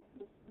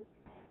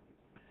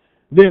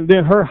 Then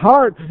her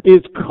heart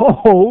is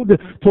cold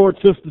towards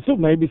Sister Sue.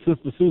 Maybe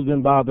Sister Sue's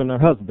been bothering her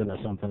husband or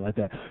something like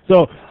that.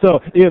 So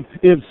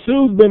if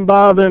Sue's been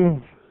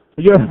bothering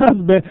your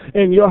husband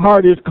and your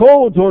heart is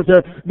cold towards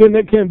her, then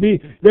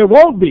there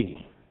won't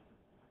be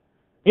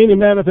Any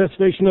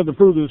manifestation of the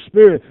fruit of the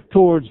Spirit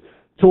towards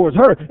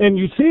her. And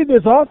you see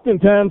this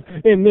oftentimes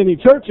in many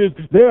churches.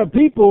 There are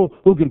people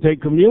who can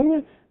take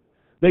communion.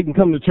 They can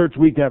come to church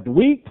week after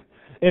week.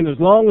 And as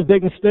long as they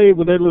can stay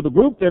with their little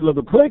group, their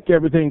little clique,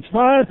 everything's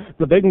fine.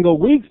 But they can go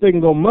weeks, they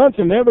can go months,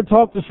 and never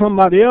talk to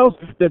somebody else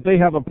that they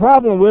have a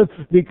problem with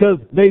because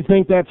they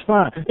think that's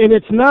fine. And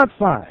it's not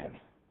fine.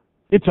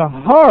 It's a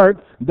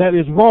heart that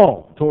is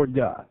wrong toward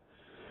God.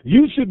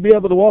 You should be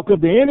able to walk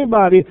up to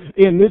anybody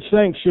in this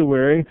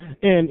sanctuary,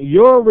 and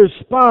your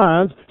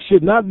response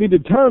should not be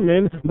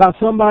determined by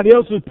somebody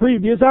else's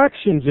previous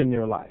actions in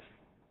your life.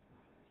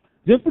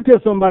 Just because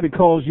somebody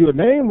calls you a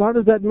name, why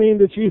does that mean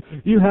that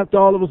you have to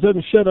all of a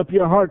sudden shut up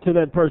your heart to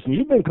that person?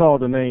 You've been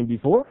called a name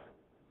before.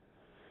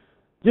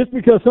 Just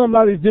because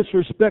somebody's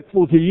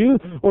disrespectful to you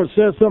or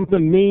says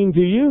something mean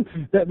to you,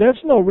 that's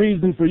no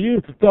reason for you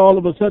to all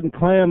of a sudden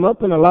clam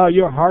up and allow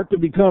your heart to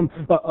become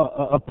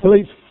a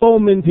place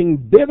fomenting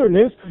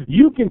bitterness.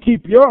 You can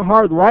keep your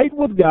heart right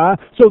with God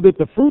so that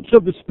the fruits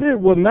of the Spirit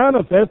will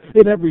manifest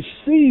in every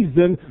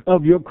season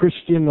of your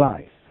Christian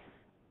life.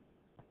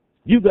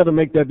 You've got to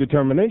make that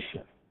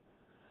determination.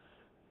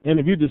 And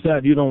if you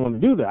decide you don't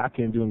want to do that, I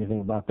can't do anything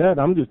about that.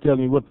 I'm just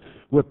telling you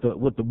what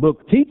the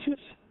book teaches.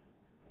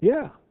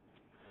 Yeah.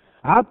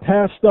 I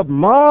passed up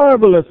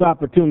marvelous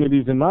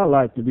opportunities in my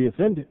life to be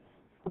offended.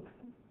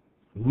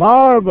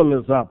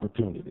 Marvelous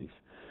opportunities.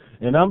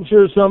 And I'm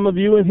sure some of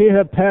you in here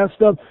have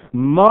passed up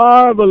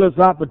marvelous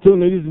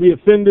opportunities to be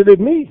offended at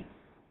me.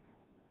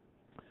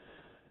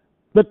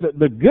 But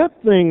the good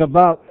thing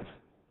about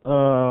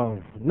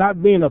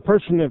not being a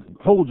person that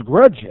holds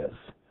grudges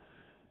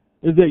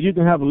is that you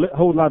can have a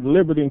whole lot of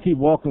liberty and keep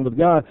walking with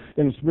God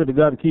in the Spirit of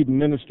God to keep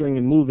ministering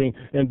and moving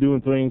and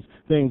doing things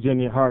in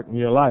your heart and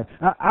your life.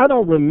 I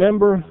don't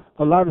remember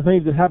a lot of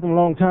things that happened a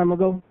long time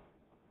ago.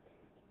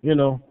 You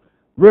know,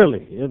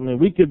 really. I mean,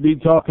 we could be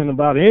talking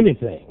about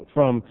anything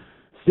from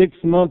 6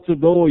 months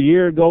ago, a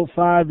year ago,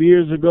 5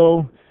 years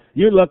ago.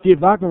 You're lucky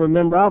if I can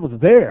remember I was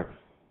there.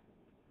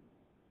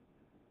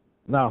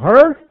 Now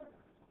her,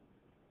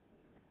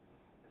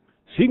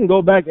 she can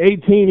go back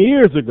 18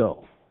 years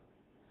ago.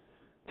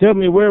 Tell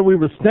me where we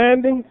were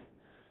standing,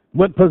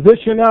 what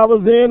position I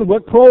was in,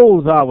 what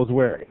clothes I was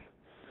wearing,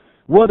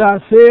 what I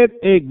said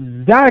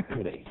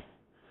exactly,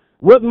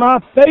 what my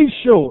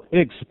facial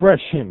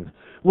expression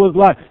was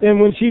like. And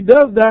when she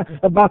does that,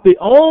 about the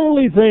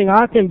only thing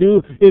I can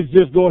do is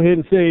just go ahead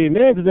and say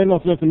amen, because there's no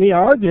sense in me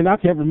arguing. I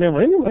can't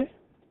remember anyway.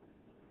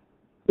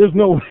 There's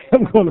no way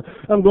I'm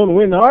going to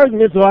win the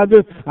argument, so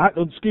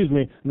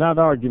not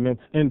argument,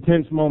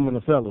 intense moment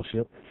of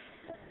fellowship.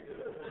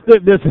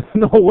 There's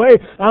no way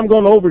I'm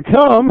going to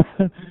overcome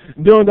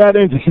during that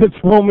intense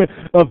moment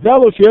of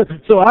fellowship.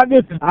 So I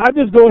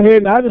just go ahead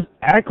and I just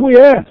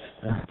acquiesce.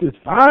 It's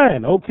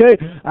fine, okay,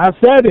 I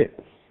said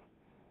it.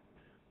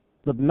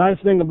 But the nice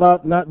thing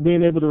about not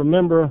being able to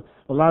remember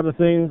a lot of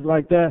things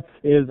like that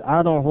is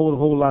I don't hold a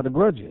whole lot of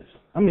grudges.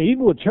 I mean,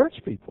 even with church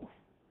people.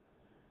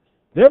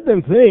 There have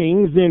been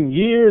things in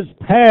years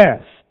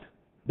past,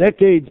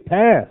 decades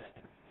past,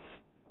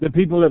 that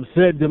people have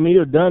said to me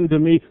or done to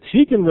me.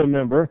 She can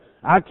remember.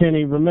 I can't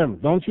even remember.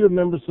 Don't you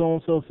remember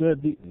so-and-so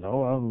said?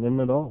 No, I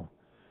remember it all.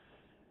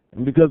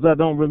 And because I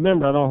don't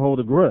remember, I don't hold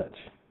a grudge,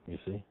 you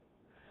see.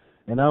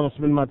 And I don't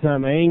spend my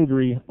time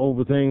angry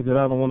over things that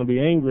I don't want to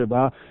be angry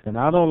about. And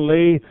I don't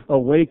lay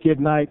awake at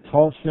night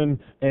tossing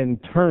and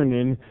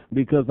turning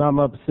because I'm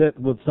upset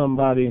with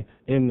somebody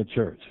in the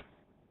church.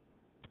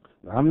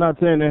 I'm not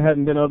saying there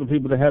hadn't been other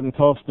people that hadn't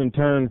tossed and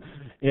turned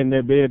in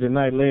their bed at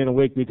night laying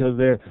awake because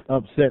they're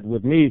upset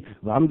with me.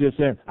 I'm just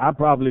saying I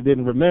probably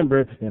didn't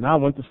remember and I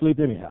went to sleep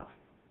anyhow.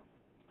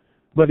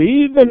 But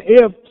even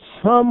if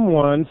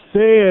someone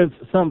says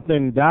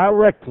something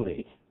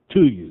directly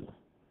to you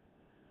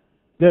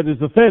that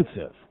is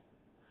offensive,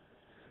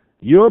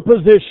 your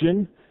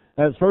position,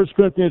 as 1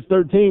 Corinthians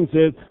 13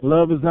 says,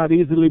 love is not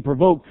easily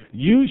provoked,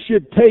 you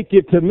should take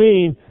it to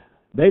mean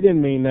they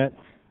didn't mean that.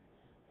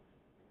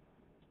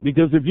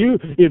 Because if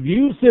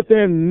you sit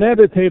there and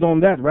meditate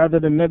on that rather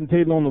than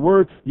meditating on the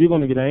Word, you're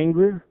going to get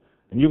angrier,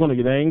 and you're going to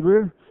get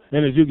angrier.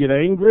 And as you get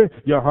angry,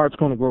 your heart's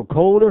going to grow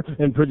colder,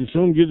 and pretty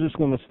soon you're just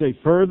going to stay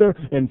further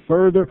and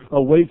further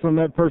away from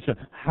that person.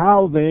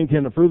 How then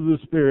can the fruit of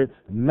the Spirit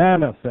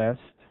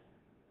manifest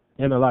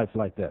in a life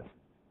like that?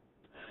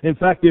 In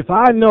fact, if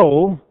I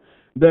know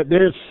that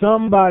there's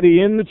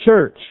somebody in the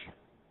church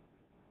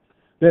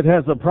that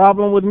has a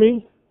problem with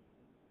me,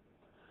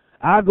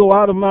 I go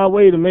out of my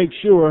way to make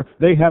sure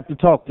they have to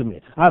talk to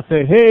me. I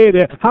say, hey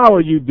there, how are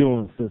you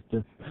doing,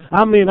 sister?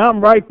 I mean, I'm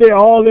right there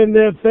all in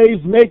their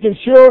face making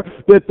sure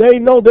that they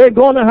know they're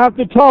going to have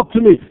to talk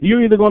to me.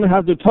 You're either going to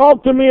have to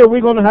talk to me or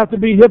we're going to have to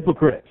be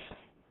hypocrites.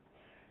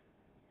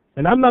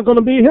 And I'm not going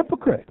to be a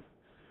hypocrite.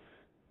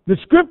 The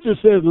Scripture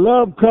says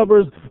love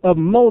covers a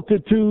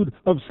multitude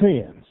of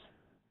sins.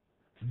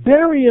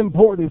 Very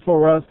important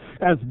for us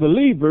as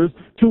believers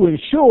to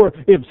ensure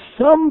if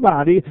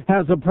somebody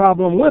has a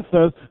problem with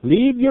us,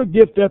 leave your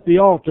gift at the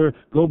altar,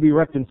 go be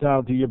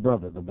reconciled to your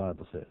brother, the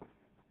Bible says.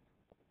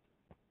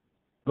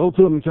 Go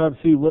to them and try to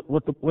see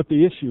what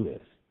the issue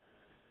is.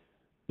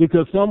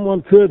 Because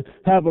someone could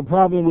have a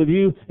problem with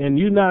you and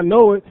you not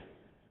know it.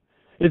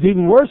 It's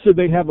even worse if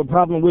they have a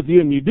problem with you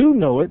and you do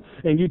know it,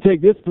 and you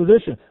take this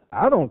position.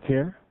 I don't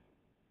care.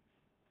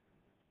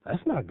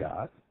 That's not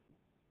God.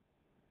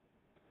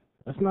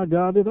 That's not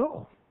God at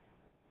all.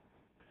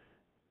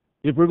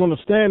 If we're going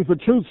to stand for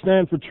truth,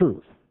 stand for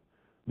truth.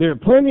 There are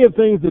plenty of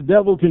things the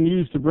devil can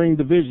use to bring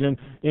division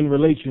in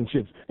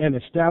relationships and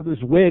establish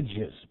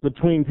wedges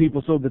between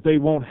people so that they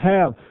won't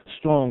have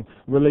strong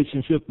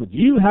relationships. But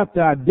you have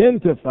to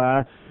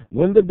identify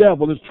when the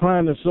devil is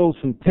trying to sow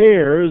some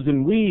tares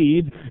and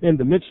weeds in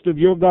the midst of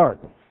your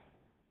garden.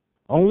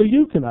 Only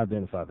you can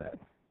identify that.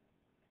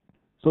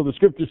 So the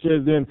scripture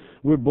says then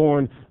we're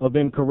born of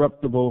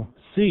incorruptible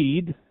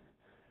seed.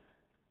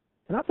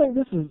 And I think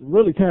this is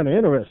really kind of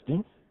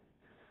interesting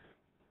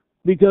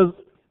because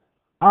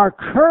our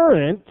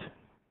current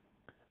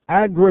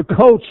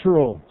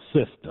agricultural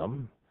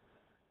system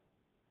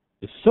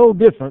is so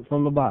different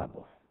from the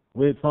Bible, the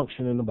way it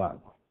functioned in the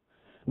Bible,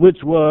 which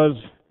was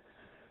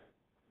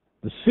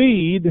the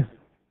seed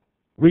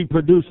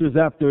reproduces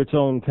after its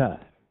own kind.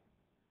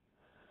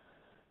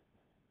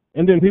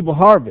 And then people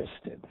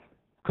harvested,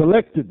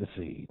 collected the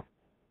seed,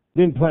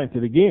 then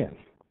planted again.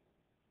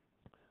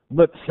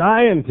 But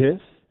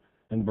scientists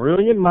and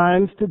brilliant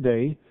minds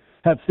today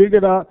have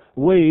figured out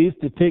ways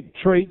to take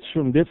traits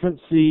from different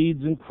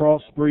seeds and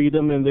crossbreed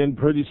them, and then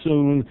pretty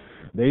soon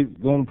they're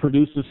going to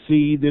produce a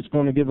seed that's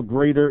going to give a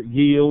greater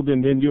yield,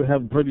 and then you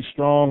have a pretty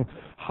strong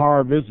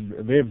harvest,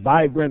 very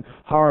vibrant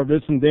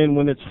harvest, and then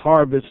when it's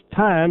harvest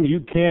time,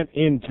 you can't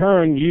in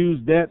turn use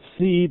that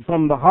seed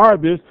from the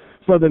harvest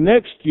for the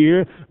next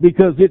year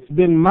because it's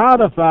been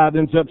modified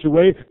in such a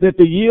way that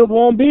the yield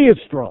won't be as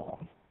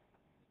strong.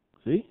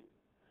 See?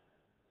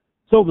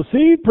 So the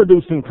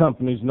seed-producing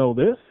companies know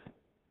this.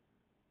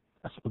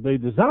 That's what they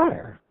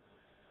desire.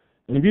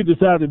 And if you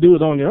decide to do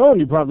it on your own,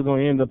 you're probably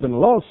going to end up in a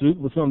lawsuit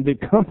with some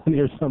big company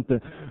or something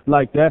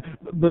like that.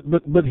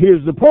 But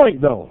here's the point,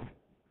 though.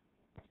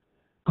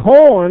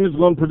 Corn is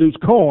going to produce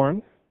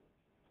corn.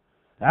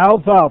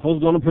 Alfalfa is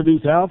going to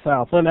produce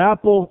alfalfa. An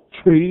apple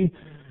tree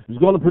is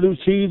going to produce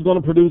cheese, going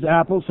to produce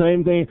apples.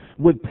 Same thing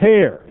with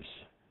pears.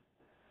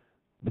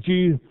 But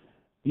you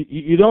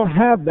don't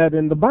have that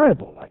in the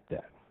Bible like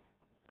that.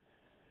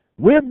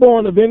 We're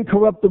born of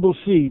incorruptible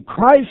seed.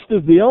 Christ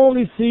is the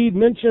only seed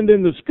mentioned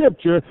in the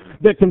Scripture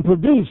that can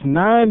produce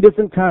 9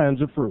 different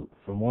kinds of fruit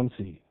from one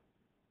seed.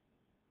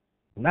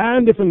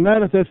 9 different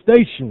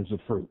manifestations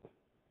of fruit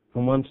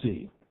from one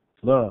seed.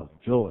 Love,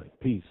 joy,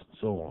 peace, and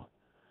so on.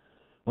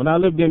 When I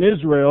lived in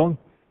Israel,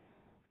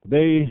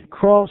 they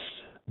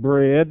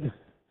crossbred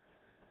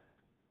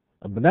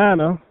a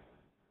banana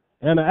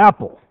and an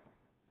apple.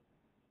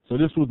 So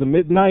this was the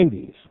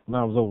mid-90s when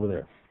I was over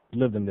there,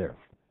 living there.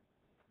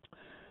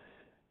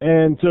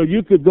 And so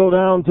you could go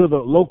down to the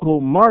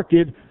local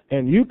market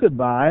and you could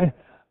buy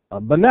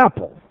a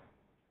banapple.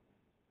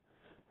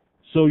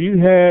 So you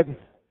had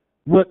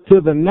what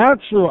to the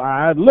natural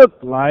eye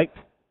looked like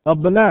a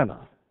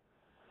banana.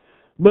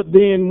 But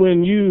then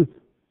when you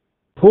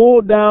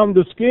pulled down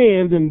the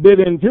skins and bit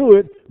into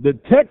it, the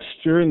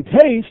texture and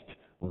taste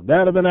was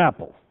that of an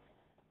apple.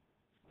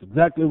 It's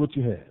exactly what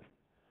you had.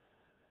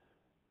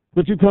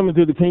 But you come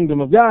into the kingdom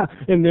of God,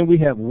 and then we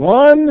have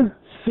one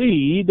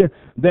seed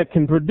that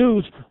can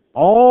produce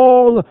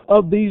all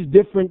of these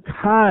different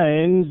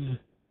kinds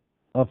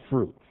of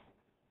fruit.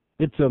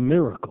 It's a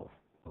miracle,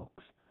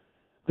 folks,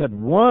 that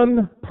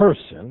one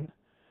person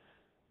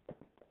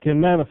can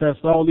manifest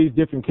all these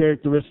different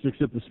characteristics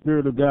that the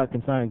Spirit of God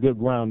can find good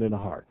ground in the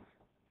heart.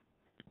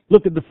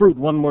 Look at the fruit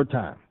one more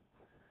time.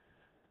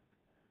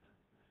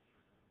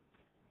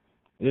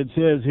 It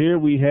says here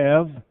we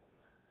have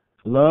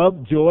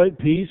love, joy,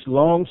 peace,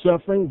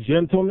 long-suffering,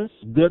 gentleness,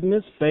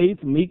 goodness, faith,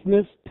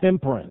 meekness,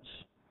 temperance.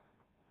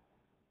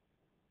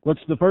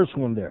 What's the first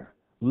one there?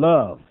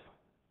 Love.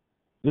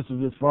 This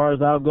is as far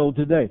as I'll go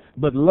today.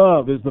 But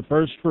love is the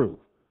first fruit.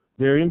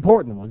 Very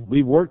important one.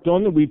 We've worked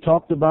on it. We've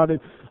talked about it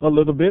a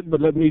little bit.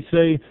 But let me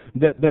say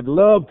that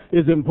love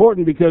is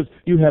important because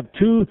you have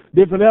 2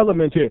 different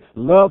elements here.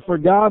 Love for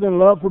God and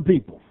love for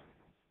people.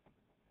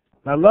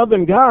 Now,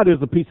 loving God is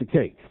a piece of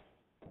cake.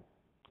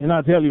 And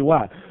I'll tell you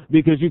why.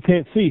 Because you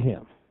can't see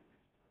Him.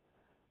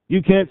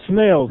 You can't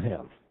smell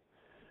Him.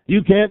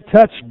 You can't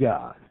touch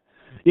God.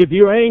 If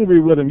you're angry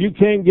with Him, you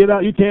can't get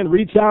out. You can't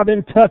reach out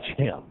and touch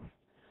Him.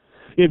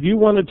 If you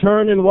want to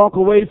turn and walk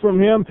away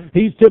from Him,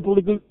 He's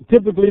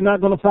typically not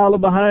going to follow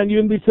behind you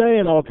and be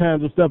saying all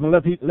kinds of stuff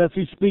unless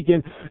He's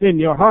speaking in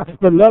your heart.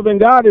 But loving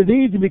God is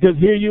easy because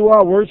here you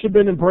are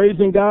worshiping and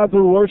praising God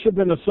through worship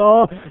and a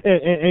song,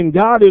 and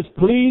God is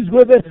pleased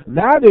with it.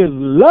 That is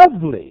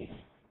lovely.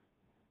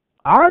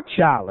 Our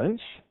challenge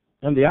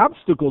and the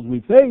obstacles we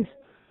face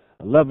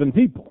are loving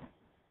people.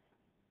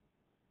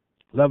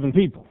 Loving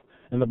people.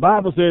 And the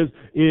Bible says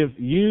if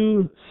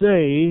you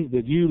say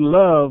that you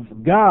love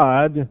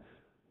God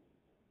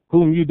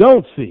whom you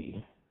don't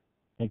see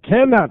and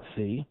cannot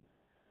see,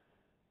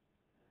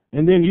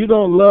 and then you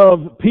don't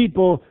love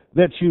people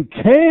that you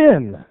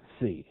can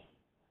see.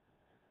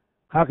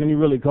 How can you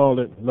really call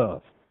it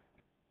love?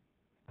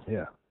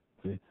 Yeah.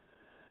 See?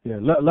 Yeah,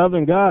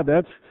 loving God,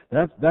 that's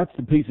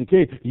the piece of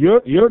cake.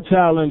 Your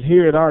challenge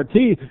here at RT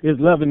is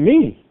loving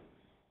me.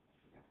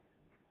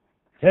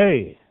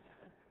 Hey.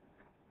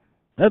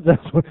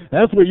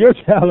 That's what your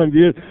challenge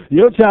is.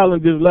 Your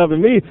challenge is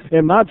loving me,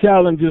 and my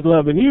challenge is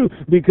loving you.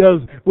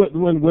 Because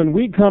when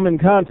we come in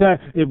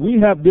contact, if we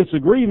have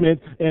disagreement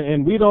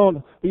and we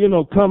don't,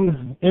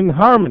 come in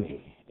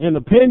harmony in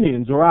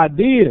opinions or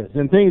ideas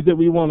and things that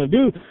we want to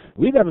do,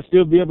 we got to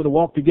still be able to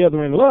walk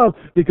together in love,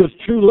 because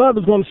true love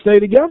is going to stay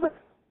together.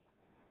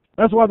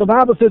 That's why the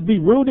Bible says be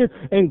rooted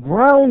and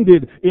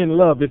grounded in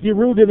love. If you're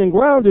rooted and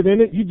grounded in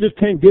it, you just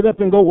can't get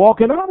up and go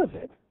walking out of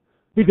it,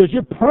 because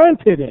you're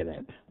planted in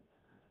it.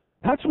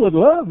 That's what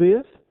love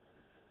is.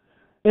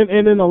 And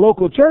in a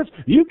local church,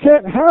 you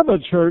can't have a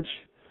church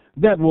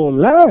that will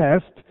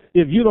last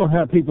if you don't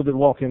have people that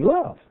walk in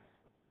love.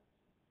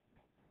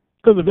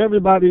 Because if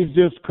everybody's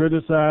just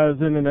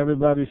criticizing and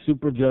everybody's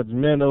super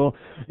judgmental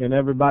and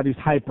everybody's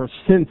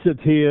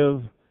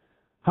hypersensitive,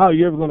 how are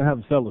you ever going to have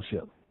a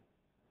fellowship?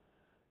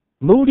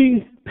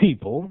 Moody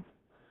people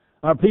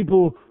are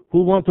people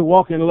who want to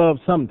walk in love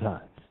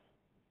sometimes.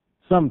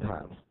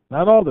 Sometimes.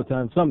 Not all the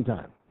time,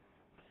 sometimes.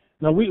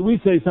 Now, we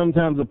say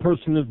sometimes a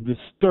person is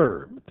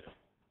disturbed.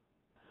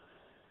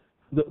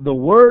 The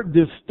word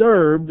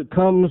disturbed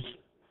comes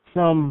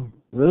from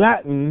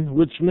Latin,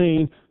 which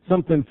means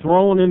something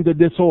thrown into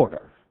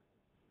disorder.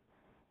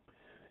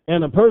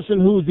 And a person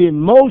who's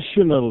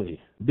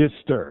emotionally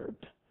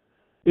disturbed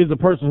is a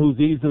person who's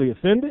easily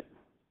offended,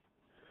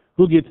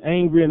 who gets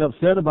angry and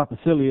upset about the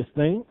silliest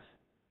things.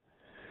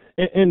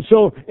 And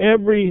so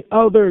every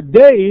other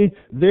day,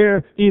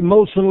 they're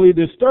emotionally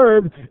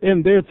disturbed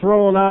and they're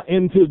thrown out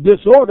into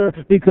disorder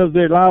because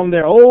they're allowing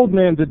their old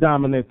man to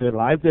dominate their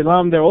life. They're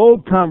allowing their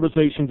old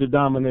conversation to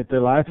dominate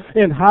their life.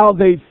 And how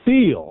they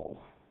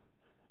feel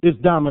is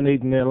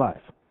dominating their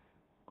life.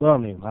 Well, I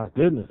mean, my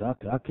goodness,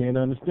 I can't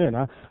understand.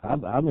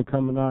 I've been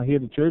coming out here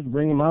to church,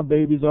 bringing my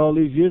babies all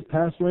these years.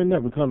 Pastor ain't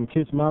never come and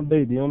kiss my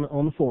baby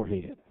on the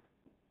forehead.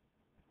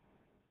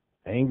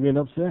 Angry and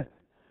upset.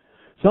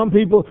 Some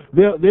people,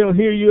 they'll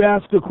hear you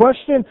ask a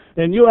question,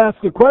 and you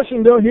ask a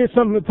question, they'll hear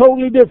something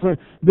totally different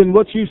than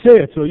what you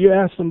said. So you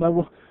ask them,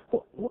 well,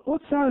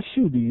 what size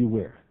shoe do you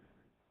wear?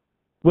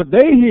 What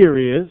they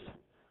hear is,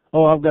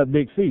 oh, I've got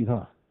big feet,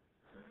 huh?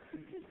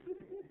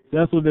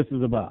 That's what this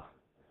is about.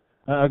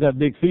 I got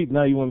big feet,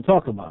 now you want to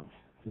talk about me.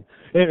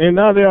 And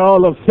now they're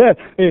all upset,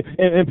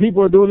 and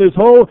people are doing this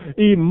whole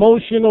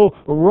emotional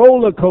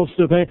roller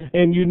coaster thing.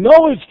 And you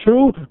know it's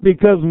true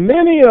because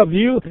many of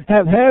you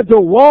have had to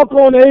walk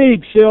on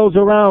eggshells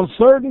around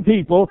certain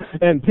people,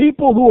 and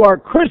people who are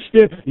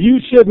Christian, you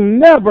should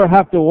never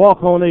have to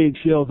walk on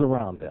eggshells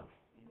around them.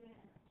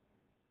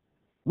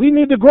 We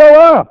need to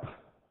grow up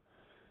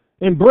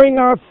and bring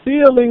our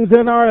feelings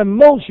and our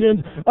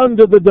emotions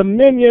under the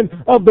dominion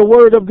of the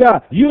Word of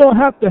God. You don't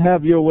have to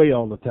have your way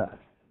all the time.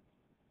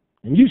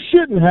 And you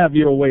shouldn't have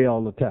your way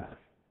all the time.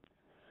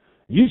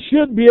 You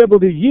should be able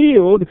to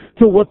yield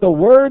to what the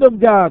Word of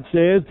God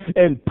says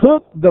and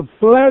put the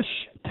flesh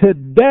to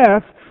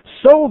death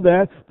so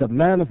that the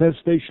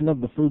manifestation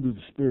of the fruit of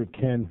the Spirit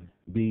can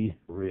be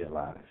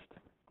realized.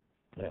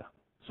 Yeah,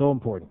 so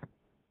important.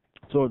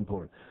 So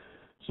important.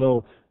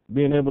 So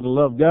being able to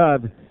love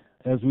God,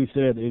 as we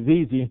said, is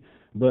easy,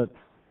 but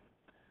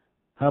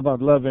how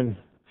about loving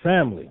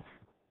family?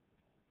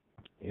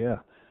 Yeah,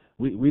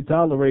 we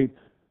tolerate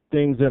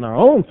things in our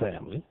own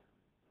family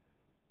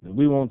that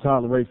we won't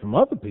tolerate from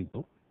other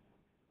people.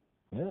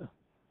 Yeah.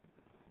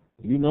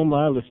 You know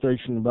my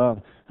illustration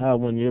about how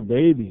when your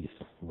babies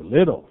were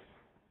little,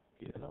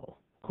 of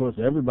course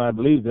everybody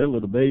believes their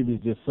little baby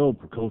is just so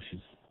precocious.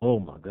 Oh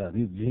my God,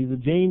 he's a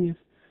genius.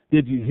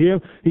 Did you hear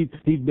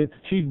him?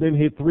 She's been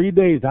here 3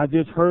 days. I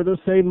just heard her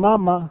say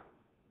mama.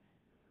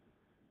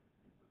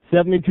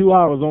 72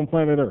 hours on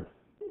planet Earth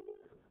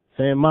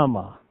saying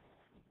mama.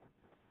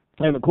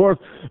 And of course,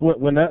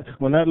 when that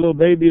little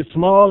baby is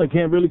small and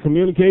can't really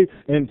communicate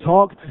and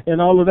talk and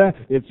all of that,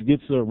 it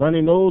gets a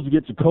runny nose, it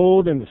gets a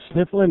cold and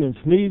sniffling and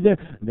sneezing.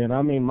 Then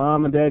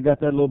mom and dad got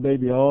that little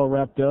baby all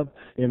wrapped up,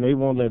 and they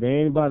won't let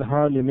anybody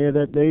hardly near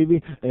that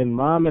baby. And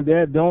mom and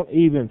dad don't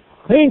even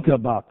think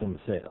about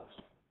themselves.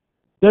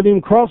 Doesn't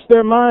even cross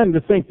their mind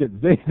to think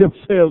that they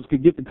themselves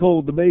could get the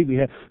cold the baby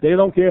had. They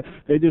don't care.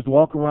 They just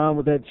walk around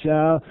with that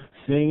child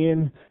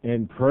singing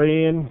and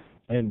praying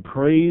and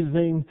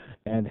praising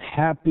and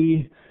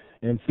happy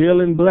and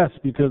feeling blessed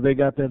because they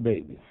got that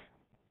baby.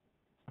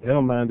 They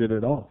don't mind it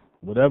at all,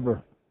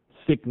 whatever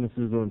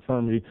sicknesses or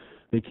infirmity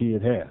the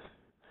kid has.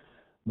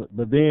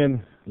 But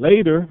then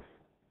later,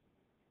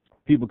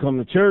 people come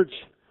to church,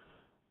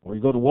 or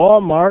you go to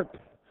Walmart,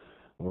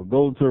 or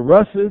go to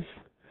Russ's,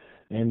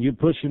 and you're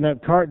pushing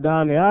that cart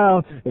down the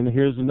aisle, and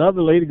here's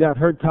another lady got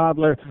her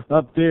toddler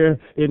up there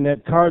in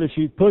that cart that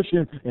she's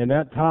pushing, and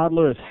that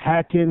toddler is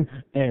hacking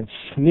and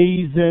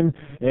sneezing,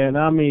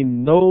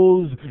 and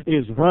nose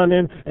is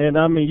running,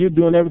 and you're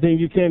doing everything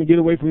you can to get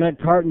away from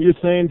that cart, and you're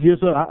saying to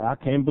yourself, I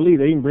can't believe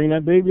they even bring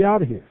that baby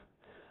out of here.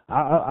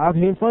 out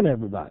here in front of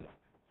everybody.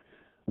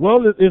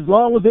 Well, as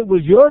long as it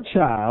was your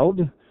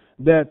child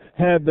that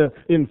had the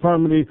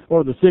infirmity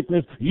or the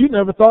sickness, you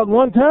never thought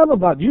one time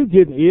about you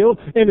getting ill,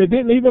 and it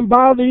didn't even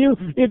bother you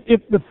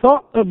if the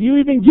thought of you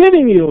even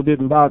getting ill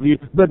didn't bother you.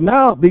 But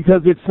now,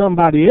 because it's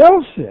somebody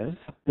else's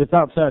that's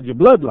outside your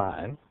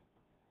bloodline,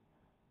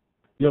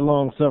 your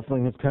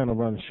long-suffering has kind of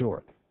run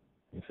short,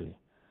 you see.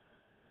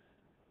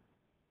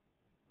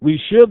 We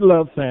should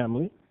love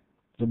family.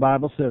 The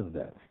Bible says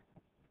that.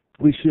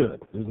 We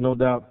should. There's no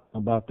doubt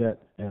about that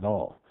at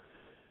all.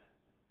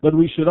 But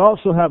we should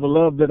also have a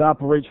love that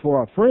operates for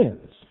our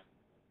friends.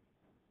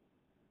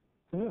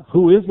 Yeah.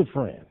 Who is a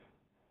friend?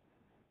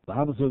 The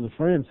Bible says a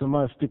friend,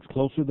 somebody sticks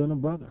closer than a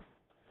brother.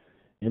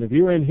 And if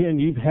you're in here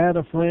and you've had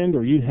a friend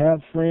or you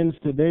have friends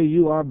today,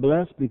 you are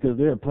blessed, because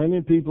there are plenty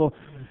of people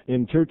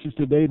in churches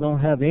today don't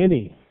have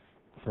any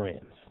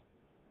friends.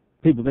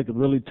 People they could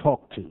really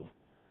talk to,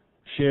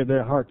 share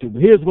their heart to.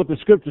 But here's what the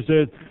Scripture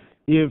says.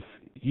 If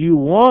you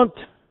want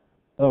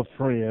a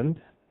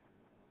friend,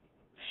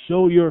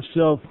 show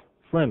yourself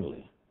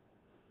friendly.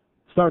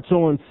 Start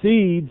sowing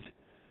seeds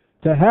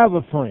to have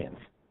a friend.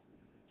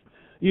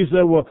 You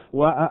say, well,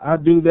 I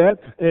do that,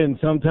 and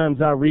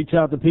sometimes I reach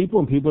out to people,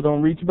 and people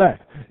don't reach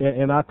back.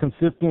 And I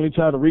consistently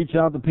try to reach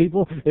out to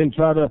people and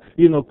try to,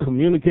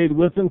 communicate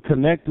with them,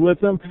 connect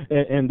with them,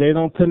 and they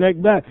don't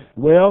connect back.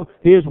 Well,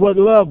 here's what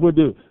love would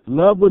do.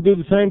 Love would do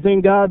the same thing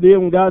God did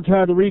when God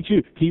tried to reach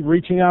you. Keep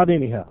reaching out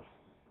anyhow.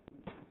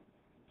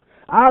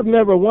 I've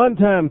never one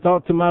time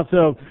thought to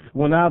myself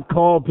when I've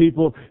called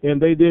people and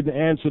they didn't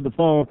answer the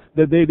phone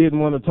that they didn't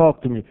want to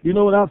talk to me. You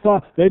know what I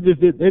thought? They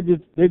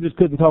just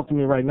couldn't talk to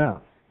me right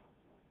now.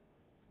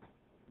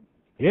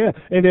 Yeah,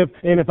 and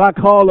if I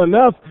call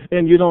enough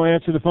and you don't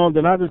answer the phone,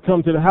 then I just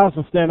come to the house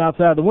and stand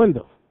outside the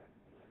window.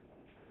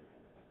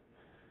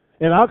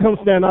 And I'll come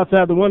stand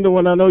outside the window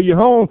when I know you're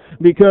home,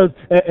 because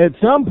at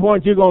some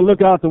point you're going to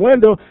look out the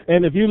window,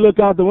 and if you look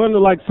out the window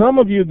like some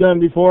of you done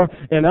before,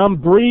 and I'm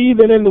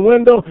breathing in the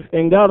window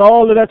and got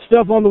all of that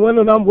stuff on the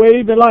window and I'm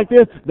waving like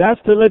this,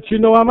 that's to let you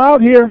know I'm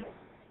out here.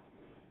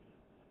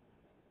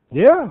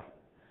 Yeah.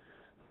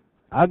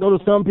 I go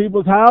to some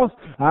people's house,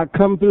 I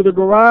come through the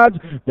garage,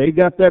 they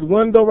got that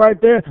window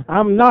right there,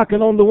 I'm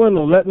knocking on the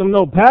window, letting them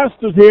know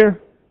Pastor's here.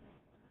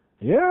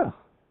 Yeah.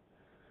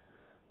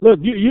 Look,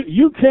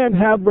 you can't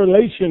have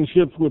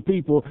relationships with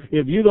people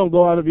if you don't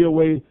go out of your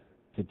way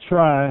to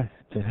try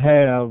to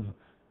have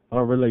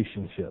a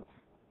relationship.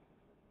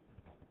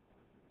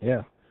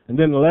 Yeah. And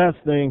then the last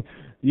thing,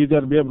 you've got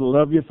to be able to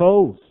love your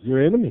foes,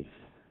 your enemies.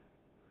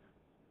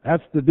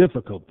 That's the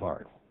difficult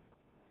part.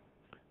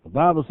 The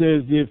Bible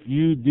says if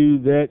you do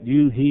that,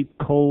 you heap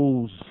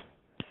coals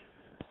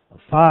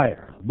of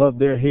fire above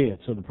their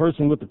heads. So the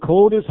person with the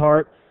coldest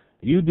heart,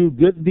 you do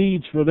good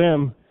deeds for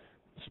them,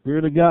 the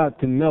Spirit of God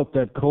can melt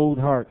that cold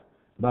heart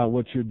by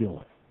what you're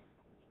doing.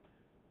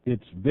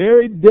 It's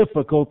very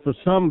difficult for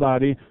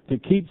somebody to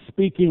keep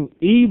speaking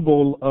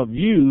evil of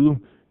you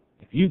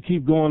if you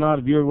keep going out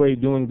of your way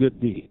doing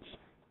good deeds.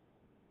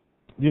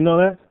 Do you know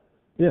that?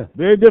 Yeah,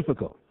 very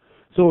difficult.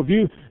 So if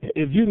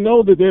you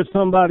know that there's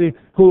somebody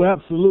who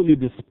absolutely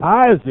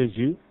despises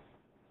you,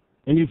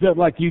 and you felt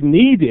like you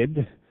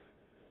needed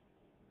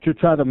to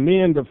try to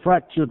mend a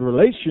fractured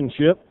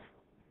relationship,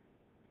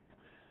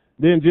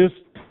 then just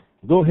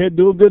go ahead and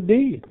do a good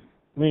deed.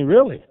 I mean,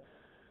 really.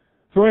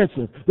 For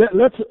instance,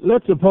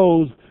 let's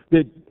suppose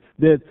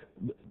that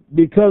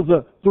because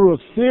through a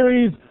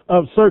series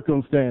of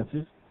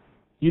circumstances,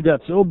 you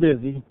got so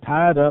busy,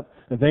 tied up,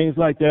 and things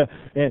like that,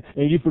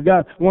 and you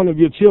forgot one of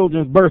your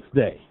children's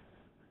birthday.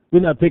 We're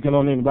not picking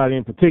on anybody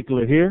in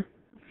particular here.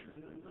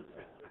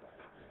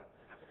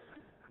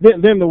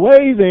 Then the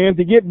way then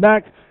to get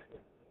back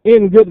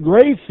in good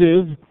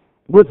graces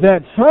with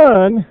that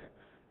son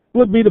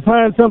would be to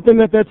find something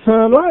that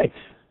son likes.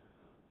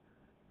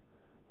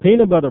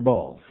 Peanut butter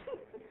balls.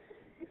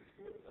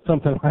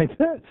 Something like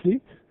that, see?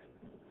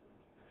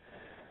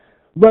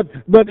 But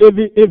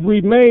if we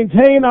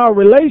maintain our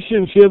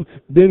relationship,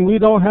 then we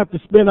don't have to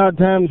spend our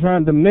time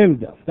trying to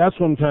mend them. That's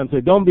what I'm trying to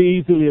say. Don't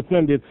be easily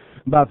offended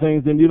by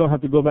things, then you don't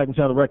have to go back and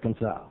try to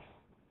reconcile.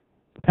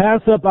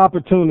 Pass up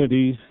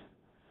opportunities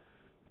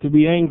to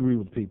be angry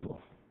with people.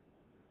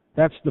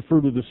 That's the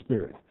fruit of the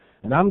Spirit.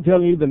 And I'm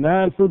telling you, the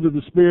 9 fruits of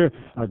the Spirit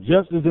are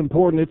just as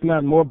important, if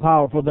not more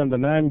powerful, than the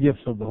 9 gifts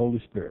of the Holy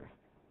Spirit.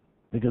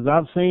 Because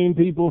I've seen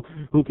people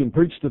who can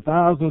preach to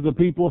thousands of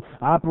people,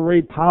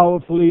 operate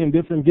powerfully in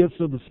different gifts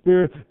of the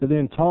Spirit, but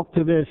then talk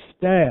to their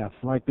staff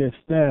like their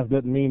staff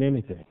doesn't mean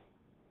anything.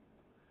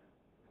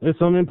 There's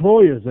some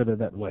employers that are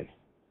that way.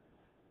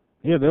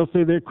 Yeah, they'll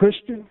say they're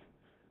Christian,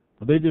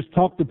 but they just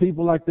talk to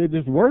people like they're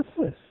just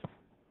worthless.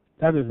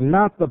 That is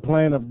not the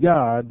plan of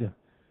God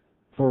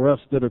for us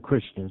that are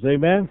Christians.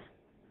 Amen?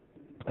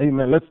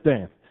 Amen. Let's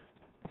stand.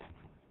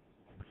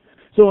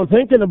 So in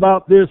thinking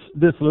about this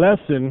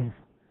lesson,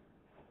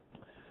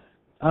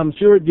 I'm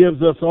sure it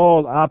gives us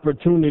all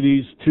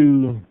opportunities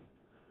to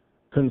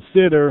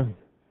consider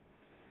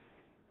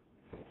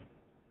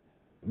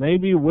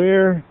maybe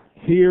where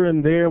here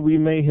and there we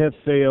may have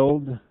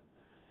failed,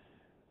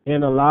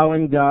 in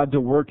allowing God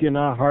to work in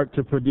our heart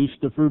to produce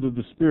the fruit of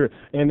the Spirit.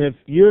 And if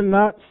you're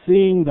not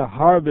seeing the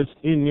harvest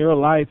in your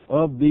life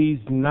of these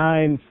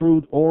 9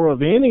 fruit or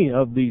of any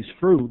of these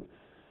fruit,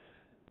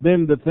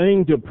 then the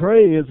thing to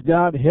pray is,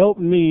 God, help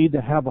me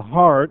to have a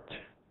heart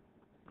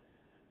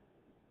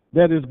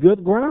that is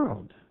good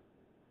ground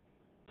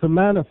to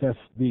manifest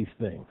these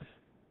things.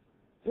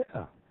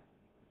 Yeah.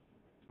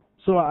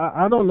 So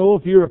I don't know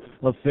if you're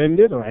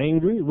offended or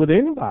angry with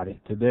anybody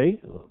today.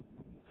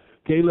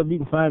 Caleb, you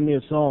can find me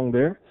a song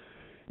there.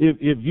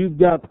 If you've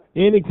got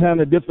any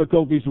kind of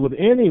difficulties with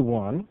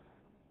anyone,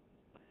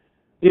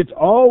 it's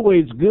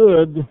always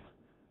good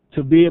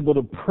to be able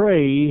to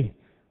pray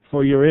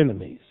for your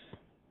enemies.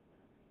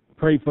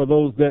 Pray for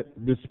those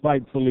that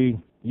despitefully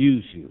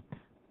use you.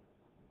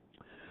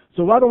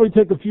 So why don't we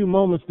take a few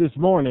moments this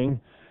morning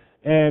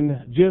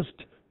and just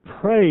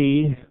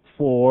pray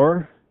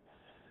for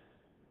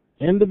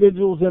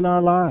individuals in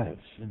our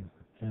lives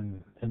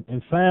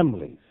and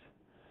families.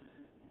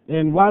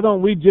 And why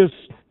don't we just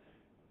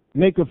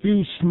make a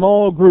few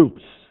small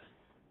groups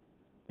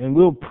and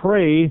we'll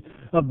pray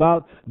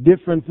about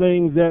different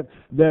things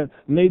that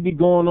may be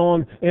going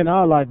on in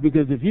our life.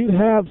 Because if you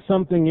have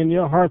something in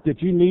your heart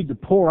that you need to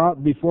pour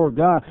out before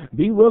God,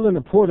 be willing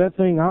to pour that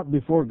thing out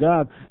before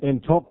God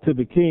and talk to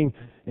the King.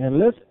 And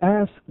let's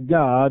ask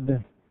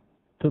God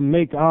to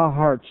make our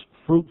hearts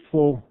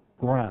fruitful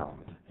ground.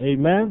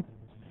 Amen?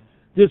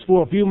 Just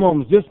for a few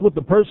moments, just with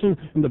the person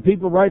and the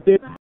people right there.